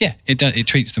 Yeah, it does. It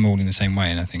treats them all in the same way,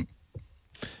 and I think...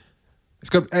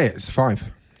 It's 5.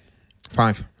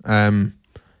 5.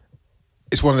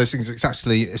 It's one of those things,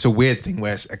 it's a weird thing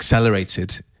where it's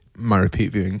accelerated my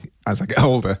repeat viewing as I get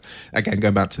older. Again,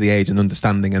 going back to the age and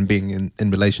understanding and being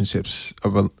in relationships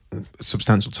of a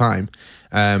substantial time.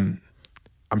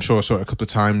 I'm sure I saw it a couple of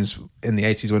times in the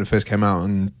 80s when it first came out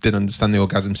and didn't understand the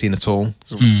orgasm scene at all.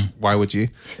 So why would you?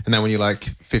 And then when you're like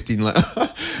 15, like,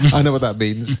 I know what that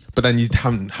means. But then you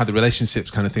haven't had the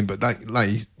relationships kind of thing. But like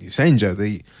you're saying, Joe,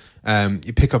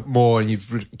 you pick up more and you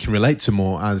can relate to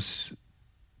more as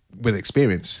with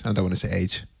experience. I don't want to say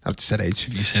age. I've just said age.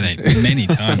 You said it many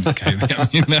times, Kobe.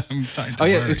 I'm starting to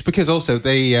worry. It's because also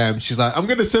she's like, I'm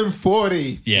going to turn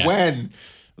 40. Yeah. When?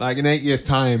 Like in 8 years'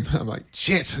 time. I'm like,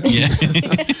 shit. Yeah.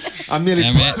 I'm nearly...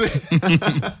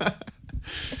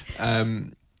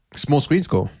 Small screen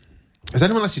score. Has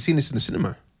anyone actually seen this in the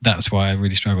cinema? That's why I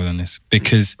really struggled on this,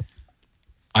 because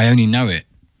I only know it,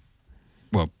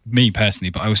 well, me personally,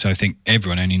 but I also think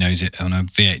everyone only knows it on a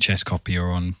VHS copy or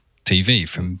on TV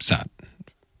from sat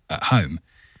at home.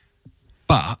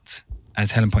 But,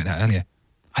 as Helen pointed out earlier,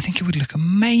 I think it would look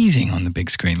amazing on the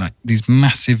big screen. Like these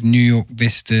massive New York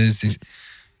vistas,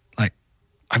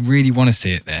 I really want to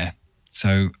see it there.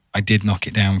 So I did knock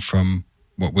it down from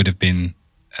what would have been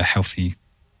a healthy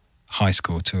high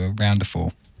score to around a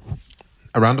 4.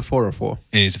 Around a 4 or 4?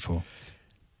 It is a 4.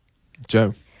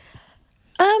 Joe?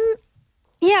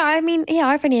 Yeah, I mean,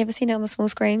 I've only ever seen it on the small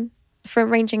screen,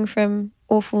 ranging from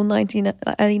awful early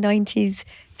 90s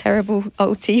terrible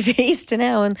old TVs to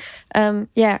now, and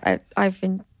I've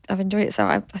enjoyed it. So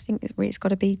I think it's got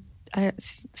to be. I don't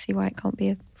see why it can't be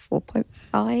a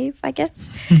 4.5. I guess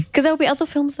because there'll be other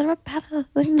films that are better.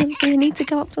 They need to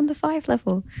go up to the 5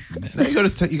 level. No, you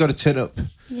got to turn up.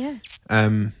 Yeah.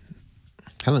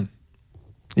 Helen,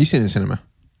 you seen it in cinema?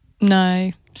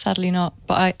 No, sadly not.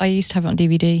 But I used to have it on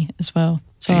DVD as well.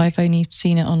 So I've only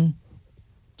seen it on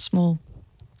small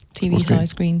TV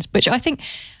size screens, which I think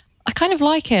I kind of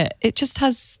like it. It just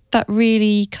has that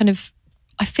really kind of,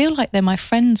 I feel like they're my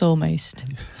friends almost.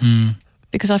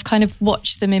 Because I've kind of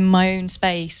watched them in my own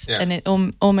space and it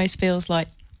almost feels like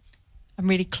I'm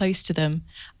really close to them.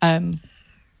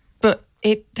 But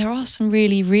there are some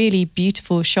really, really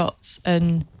beautiful shots,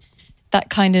 and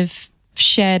that kind of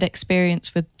shared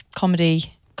experience with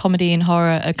comedy and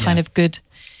horror are kind of good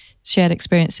shared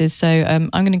experiences. So I'm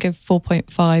going to go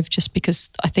 4.5 just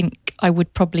because I think I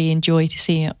would probably enjoy to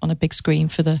see it on a big screen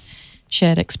for the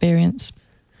shared experience.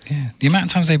 Yeah, the amount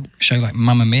of times they show like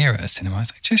Mamma Mia at a cinema, I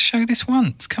was like, just show this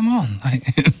once, come on. Like,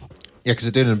 yeah,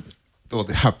 because they're doing, or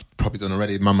they have probably done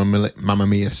already, Mamma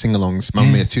Mia sing-alongs,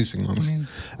 Mamma Mia 2 sing-alongs.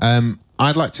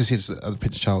 I'd like to see this at the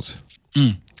Prince Charles.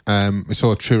 I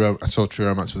saw True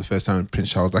Romance for the first time in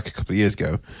Prince Charles like a couple of years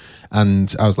ago,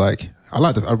 and I was like, I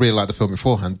really liked the film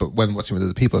beforehand, but when watching with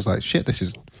other people, I was like, shit, this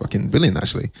is fucking brilliant,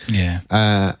 actually. Yeah.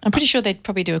 I'm pretty sure they'd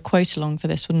probably do a quote along for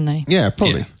this, wouldn't they? Yeah,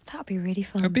 probably. Yeah. That would be really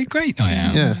fun. It would be a great night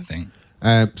out, Yeah. I think.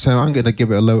 So I'm going to give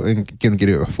it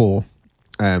a 4,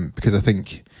 because I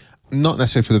think, not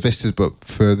necessarily for the vistas, but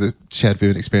for the shared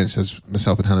viewing experience, as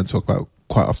myself and Helen talk about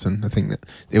quite often, I think that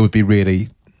it would be really,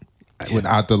 it would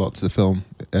add a lot to the film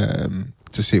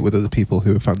to see it with other people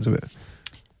who are fans of it.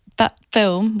 That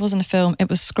film wasn't a film, it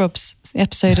was Scrubs. It's the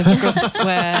episode of Scrubs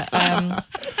where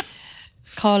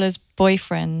Carla's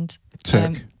boyfriend...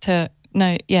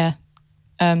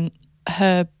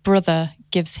 her brother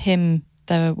gives him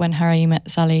the When Harry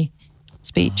Met Sally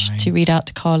speech to read out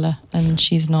to Carla, and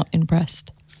she's not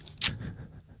impressed.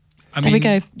 There we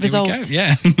go, resolved.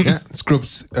 Yeah. Yeah,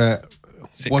 Scrubs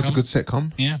was a good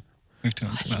sitcom. Yeah, we've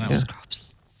talked about that.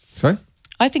 Scrubs. Sorry?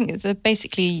 I think it's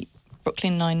basically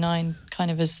Brooklyn Nine-Nine kind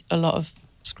of has a lot of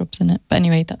Scrubs in it. But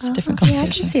anyway, that's a different Yeah, I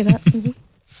conversation. can see that. Mm-hmm.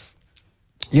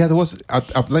 Yeah, there was.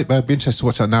 I'd be interested to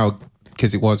watch that now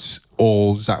because it was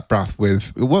all Zach Braff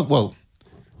with. Well,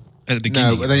 At the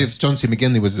beginning. No, John C.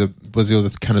 McGinley was the other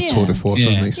kind of tour de force,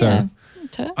 wasn't he? So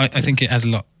I think it has a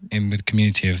lot in with the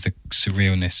community of the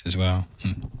surrealness as well.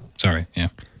 Sorry, yeah.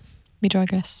 We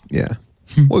digress. yeah.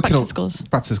 Back to scores.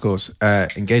 Back to scores.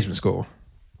 Engagement score.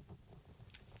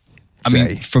 I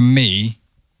mean, for me,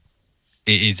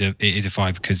 it is a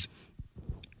 5 because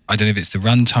I don't know if it's the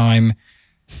runtime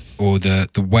or the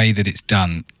way that it's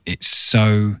done. It's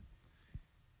so,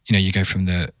 you go from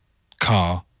the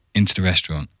car into the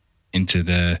restaurant, into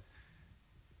the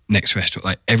next restaurant.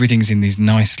 Like everything's in these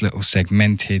nice little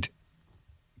segmented,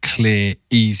 clear,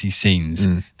 easy scenes.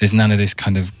 There's none of this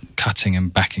kind of cutting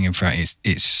and backing and front.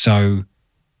 It's so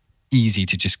easy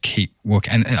to just keep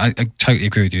walking. And I totally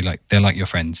agree with you. Like they're like your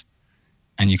friends.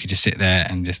 And you could just sit there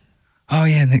and just, oh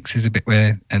yeah, next is a bit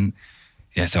where, and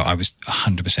yeah, so I was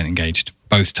 100% engaged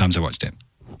both times I watched it.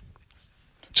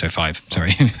 So 5,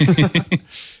 sorry.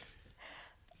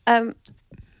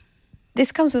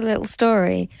 This comes with a little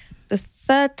story. The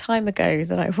third time ago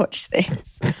that I watched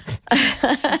this.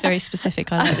 This is very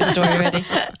specific. I like this story already.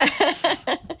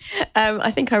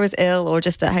 I think I was ill or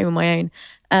just at home on my own.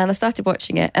 And I started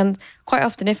watching it. And quite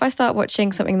often, if I start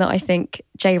watching something that I think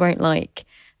Jay won't like,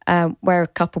 we're a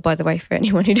couple, by the way, for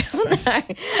anyone who doesn't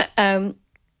know,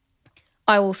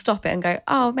 I will stop it and go,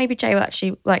 oh, maybe Jay will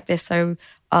actually like this. So,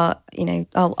 I'll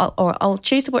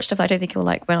choose to watch stuff I don't think he'll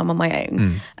like when I'm on my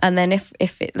own. And then if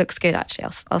it looks good, actually,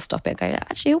 I'll stop it and go,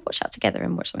 actually, we'll watch that together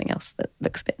and watch something else that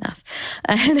looks a bit naff.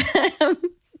 And,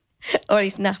 or at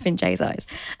least naff in Jay's eyes.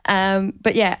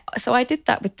 But yeah, so I did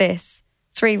that with this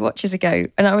 3 watches ago.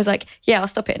 And I was like, yeah, I'll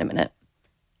stop it in a minute.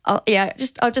 I'll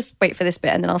just wait for this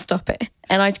bit and then I'll stop it.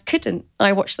 And I couldn't.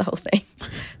 I watched the whole thing.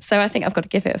 So I think I've got to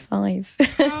give it a 5.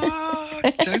 Oh,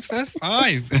 Joe's first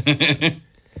 5. I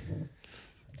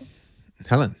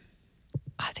Helen?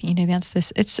 think you know the answer to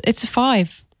this. It's a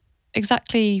 5.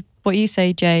 Exactly what you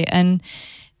say, Jay. And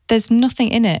there's nothing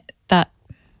in it that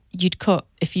you'd cut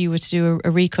if you were to do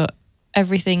a recut.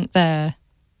 Everything there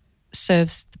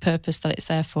serves the purpose that it's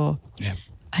there for. Yeah.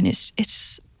 And it's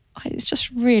just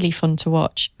really fun to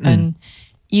watch. And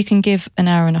you can give an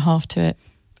hour and a half to it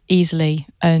easily.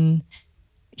 And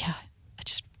yeah, I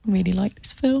just really like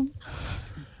this film.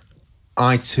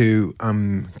 I too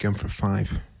am going for a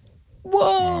 5.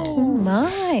 Whoa! Oh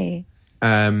my.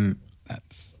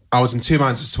 That's I was in two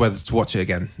minds as to whether to watch it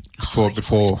again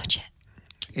before. Watch it.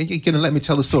 You're going to let me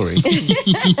tell the story?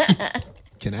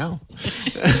 Fucking hell.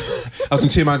 I was in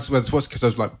two minds whether to watch because I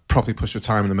was like properly pushed for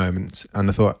time at the moment, and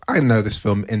I thought I know this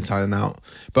film inside and out,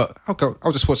 but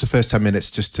I'll just watch the first 10 minutes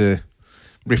just to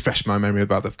refresh my memory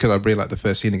about it because I really liked the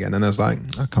first scene again, and I was like,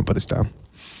 I can't put this down.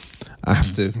 I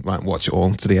have to like watch it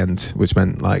all to the end, which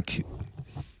meant like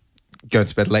going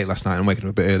to bed late last night and waking up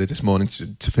a bit early this morning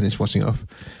to finish watching it off,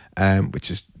 which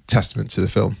is testament to the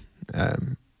film.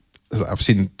 I've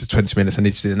seen the 20 minutes. I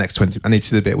need to see the next 20. I need to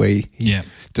see the bit where he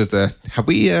does the have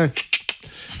we and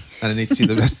I need to see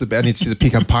the rest of the bit. I need to see the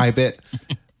pecan pie bit.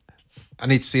 I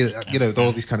need to see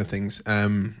all these kind of things.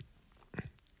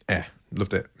 Yeah,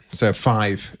 loved it. So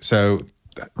 5. So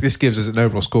this gives us an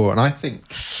overall score, and I think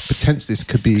potentially this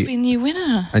could be a new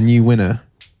winner. A new winner.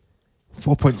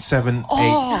 4.78.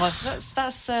 Oh, that's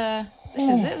this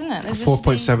is it, isn't it?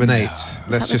 4.78.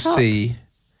 Let's just top? see.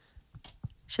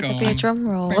 Should there be a drum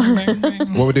roll? What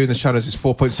we're doing in the shadows is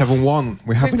 4.71.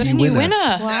 We have We've got a new winner.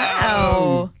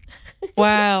 Wow.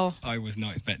 Wow. I was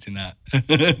not expecting that.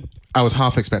 I was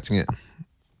half expecting it.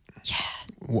 Yeah.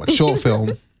 What short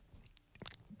film?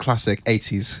 Classic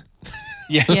 80s.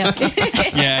 Yeah. Yeah.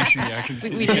 Yeah, actually, yeah. I can see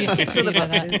We do ticks all the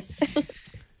boxes.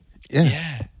 Yeah.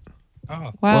 Yeah.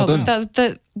 Oh. Wow. Well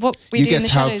done. What we You do get in the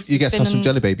to have- shadows you get has to have been some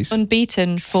jelly babies.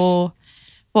 Unbeaten for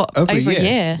what? Over a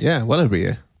year. Yeah, well over a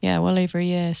year. Yeah, well over a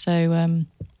year. So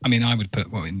I mean, I would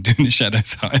put what we do in the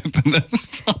shadows higher, but that's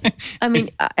fine. I mean,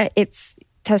 it's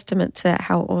testament to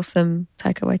how awesome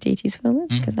Taika Waititi's film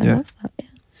is because I Yeah. love that. Yeah.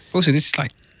 Also, this is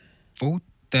like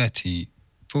 30.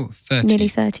 Nearly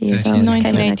 30 years 30 old. years. Came out in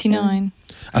 1989.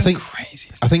 I think Crazy.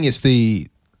 I think it's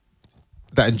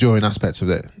that enduring aspect of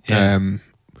it. Yeah.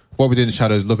 What we do in the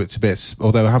shadows, love it to bits.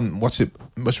 Although I haven't watched it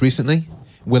much recently.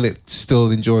 Will it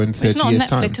still endure in 30 It's not on years' Netflix.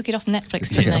 time? They took it off Netflix,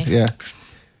 Took it didn't off, they? yeah.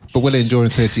 But will it endure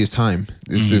in 30 years' time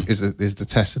is the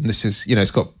test. And this is,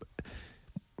 it's got,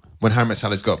 when Harry Met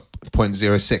Sally's got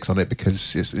 0.06 on it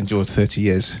because it's endured 30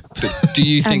 years. Do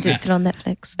you think And it's that? still on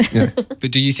Netflix. Yeah.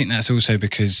 But do you think that's also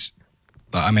because,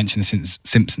 like I mentioned the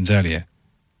Simpsons earlier,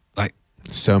 like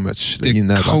So much that the you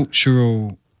know about.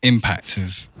 cultural impact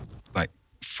of, like,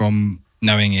 from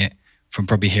knowing it, from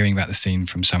probably hearing about the scene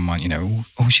from someone,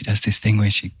 oh, she does this thing where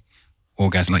she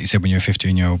orgasms, like you said, when you're a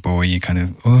 15-year-old boy, you kind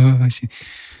of, I see.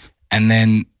 And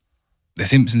then the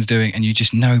Simpsons doing, and you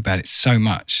just know about it so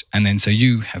much. And then so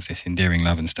you have this endearing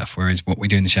love and stuff, whereas what we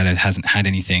do in the shadows hasn't had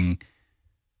anything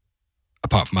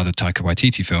apart from other Taika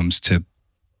Waititi films to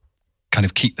kind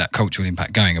of keep that cultural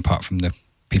impact going apart from the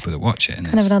people that watch it. And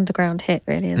Kind of an underground hit,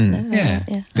 really, isn't it?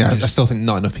 Yeah. Yeah, I still think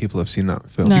not enough people have seen that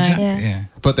film. No. Exactly, Yeah. yeah.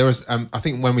 But there was, I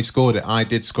think when we scored it, I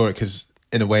did score it because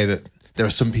in a way that there are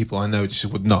some people I know just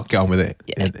would not get on with it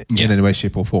in any way,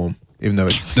 shape or form, even though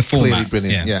it's The clearly format,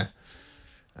 brilliant. yeah.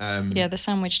 Yeah, the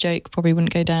sandwich joke probably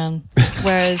wouldn't go down.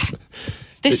 Whereas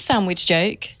this sandwich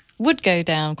joke would go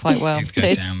down quite well. It goes So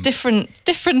it's down.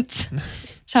 different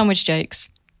sandwich jokes.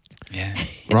 Yeah.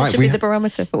 It Right, should be the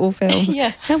barometer for all films.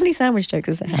 Yeah. How many sandwich jokes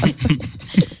does it have?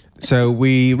 So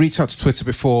we reached out to Twitter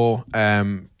before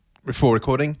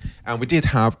recording, and we did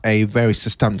have a very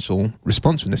substantial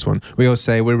response from this one. We always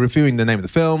say we're reviewing the name of the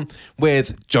film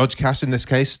with Judge Cash in this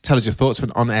case. Tell us your thoughts for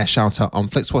an on-air shout out on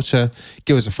FlixWatcher.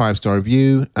 Give us a 5-star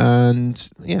review and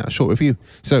a short review.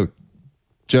 So,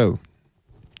 Joe,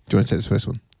 do you want to take this first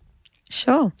one?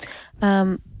 Sure.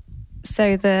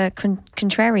 So the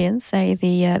contrarians say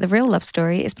the real love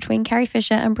story is between Carrie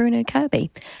Fisher and Bruno Kirby.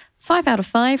 5 out of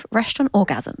 5 restaurant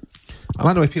orgasms. I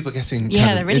like the way people are getting.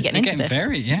 Yeah, they're really getting They're into getting this.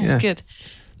 very, yeah. This is good.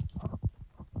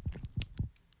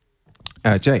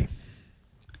 Jay.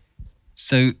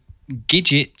 So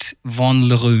Gidget von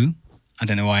Leroux, I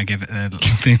don't know why I gave it a little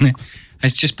thing there,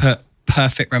 has just put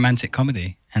perfect romantic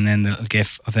comedy and then the little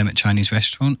gif of them at Chinese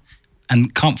restaurant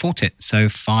and can't fault it. So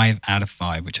 5 out of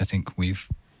 5, which I think we've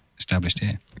established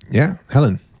here. Yeah,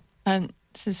 Helen.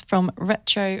 This is from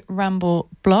Retro Ramble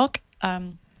blog.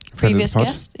 Friend of the Previous pod.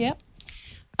 guest, yeah.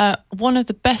 One of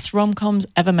the best rom-coms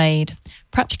ever made.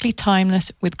 Practically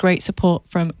timeless with great support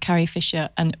from Carrie Fisher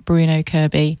and Bruno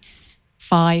Kirby.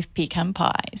 5 pecan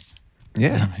pies.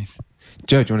 Yeah. Nice.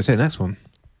 Joe, do you want to say the next one?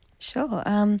 Sure.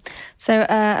 So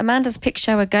Amanda's Pick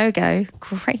Show a Go-Go,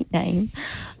 great name,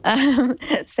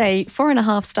 say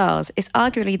 4.5 stars. It's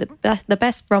arguably the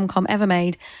best rom-com ever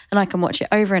made, and I can watch it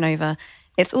over and over.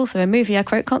 It's also a movie I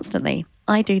quote constantly.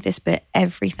 I do this bit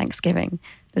every Thanksgiving.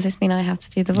 Does this mean I have to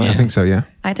do the voice? I think so, yeah.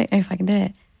 I don't know if I can do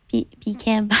it.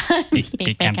 Pecan pie.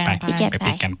 Pecan pie.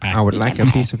 Pecan pie. I would like a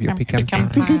piece of your pecan pie.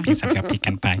 Piece of your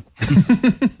pecan pie.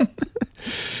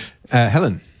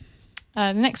 Helen.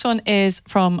 The next one is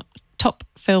from Top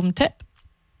Film Tip.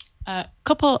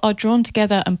 Couple are drawn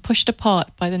together and pushed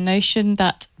apart by the notion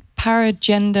that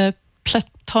paragender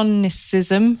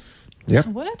platonicism Yep. a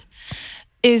word?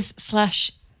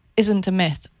 Isn't a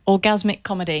myth. Orgasmic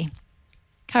comedy.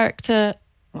 Character...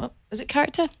 What? Is it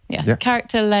character? Yeah.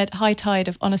 Character-led high tide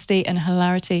of honesty and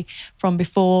hilarity from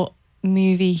before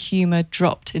movie humour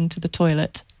dropped into the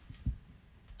toilet.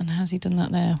 And has he done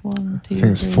that there? 1, 2, I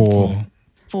think it's 3, 4.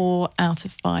 4 out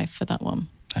of 5 for that one.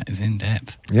 That is in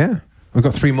depth. Yeah. We've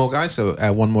got 3 more guys, so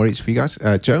 1 more each for you guys.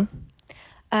 Joe?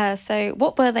 So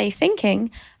what were they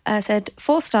thinking? Said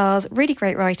 4 stars, really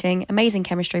great writing, amazing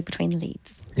chemistry between the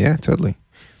leads. Yeah, totally.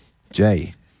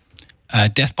 Jay?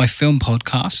 Death by Film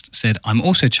Podcast said, I'm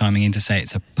also chiming in to say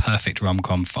it's a perfect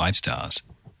rom-com, 5 stars.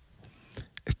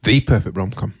 The perfect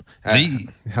rom-com. The-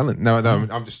 Helen? No,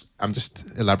 I'm just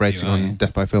elaborating You are, on yeah.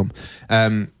 Death by Film.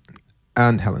 And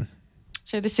Helen?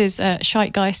 So this is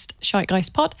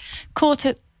Scheitgeist Pod. Caught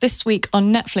it this week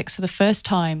on Netflix for the first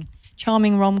time.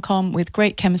 Charming rom-com with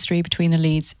great chemistry between the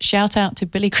leads. Shout out to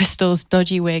Billy Crystal's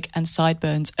dodgy wig and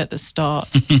sideburns at the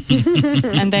start.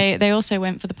 And they also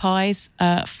went for the pies,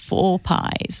 4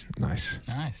 pies. Nice.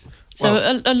 Nice. So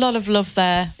Well- a lot of love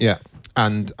there. Yeah,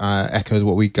 and echoes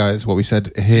what we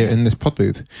said here in this pod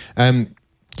booth. Can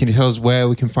you tell us where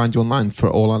we can find you online for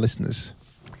all our listeners?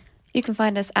 You can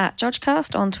find us at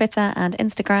JodgeCast on Twitter and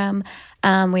Instagram.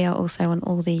 We are also on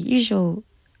all the usual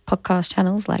podcast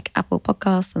channels like Apple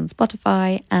Podcasts and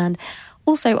Spotify, and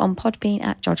also on Podbean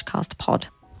at JodgeCast Pod.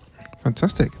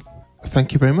 Fantastic.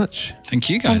 Thank you very much. Thank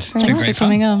you guys. Thanks It's very been much great for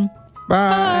coming fun. on.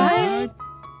 Bye.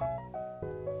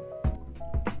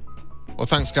 Well,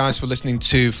 thanks, guys, for listening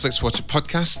to FlixWatcher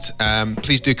Podcast.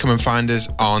 Please do come and find us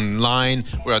online.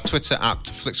 We're on Twitter at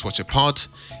FlixWatcherPod.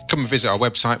 Come and visit our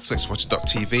website,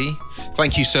 flixwatcher.tv.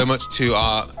 Thank you so much to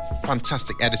our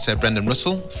fantastic editor, Brendan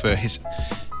Russell, for his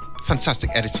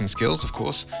fantastic editing skills, of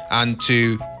course, and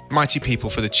to Mighty People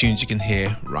for the tunes you can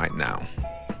hear right now.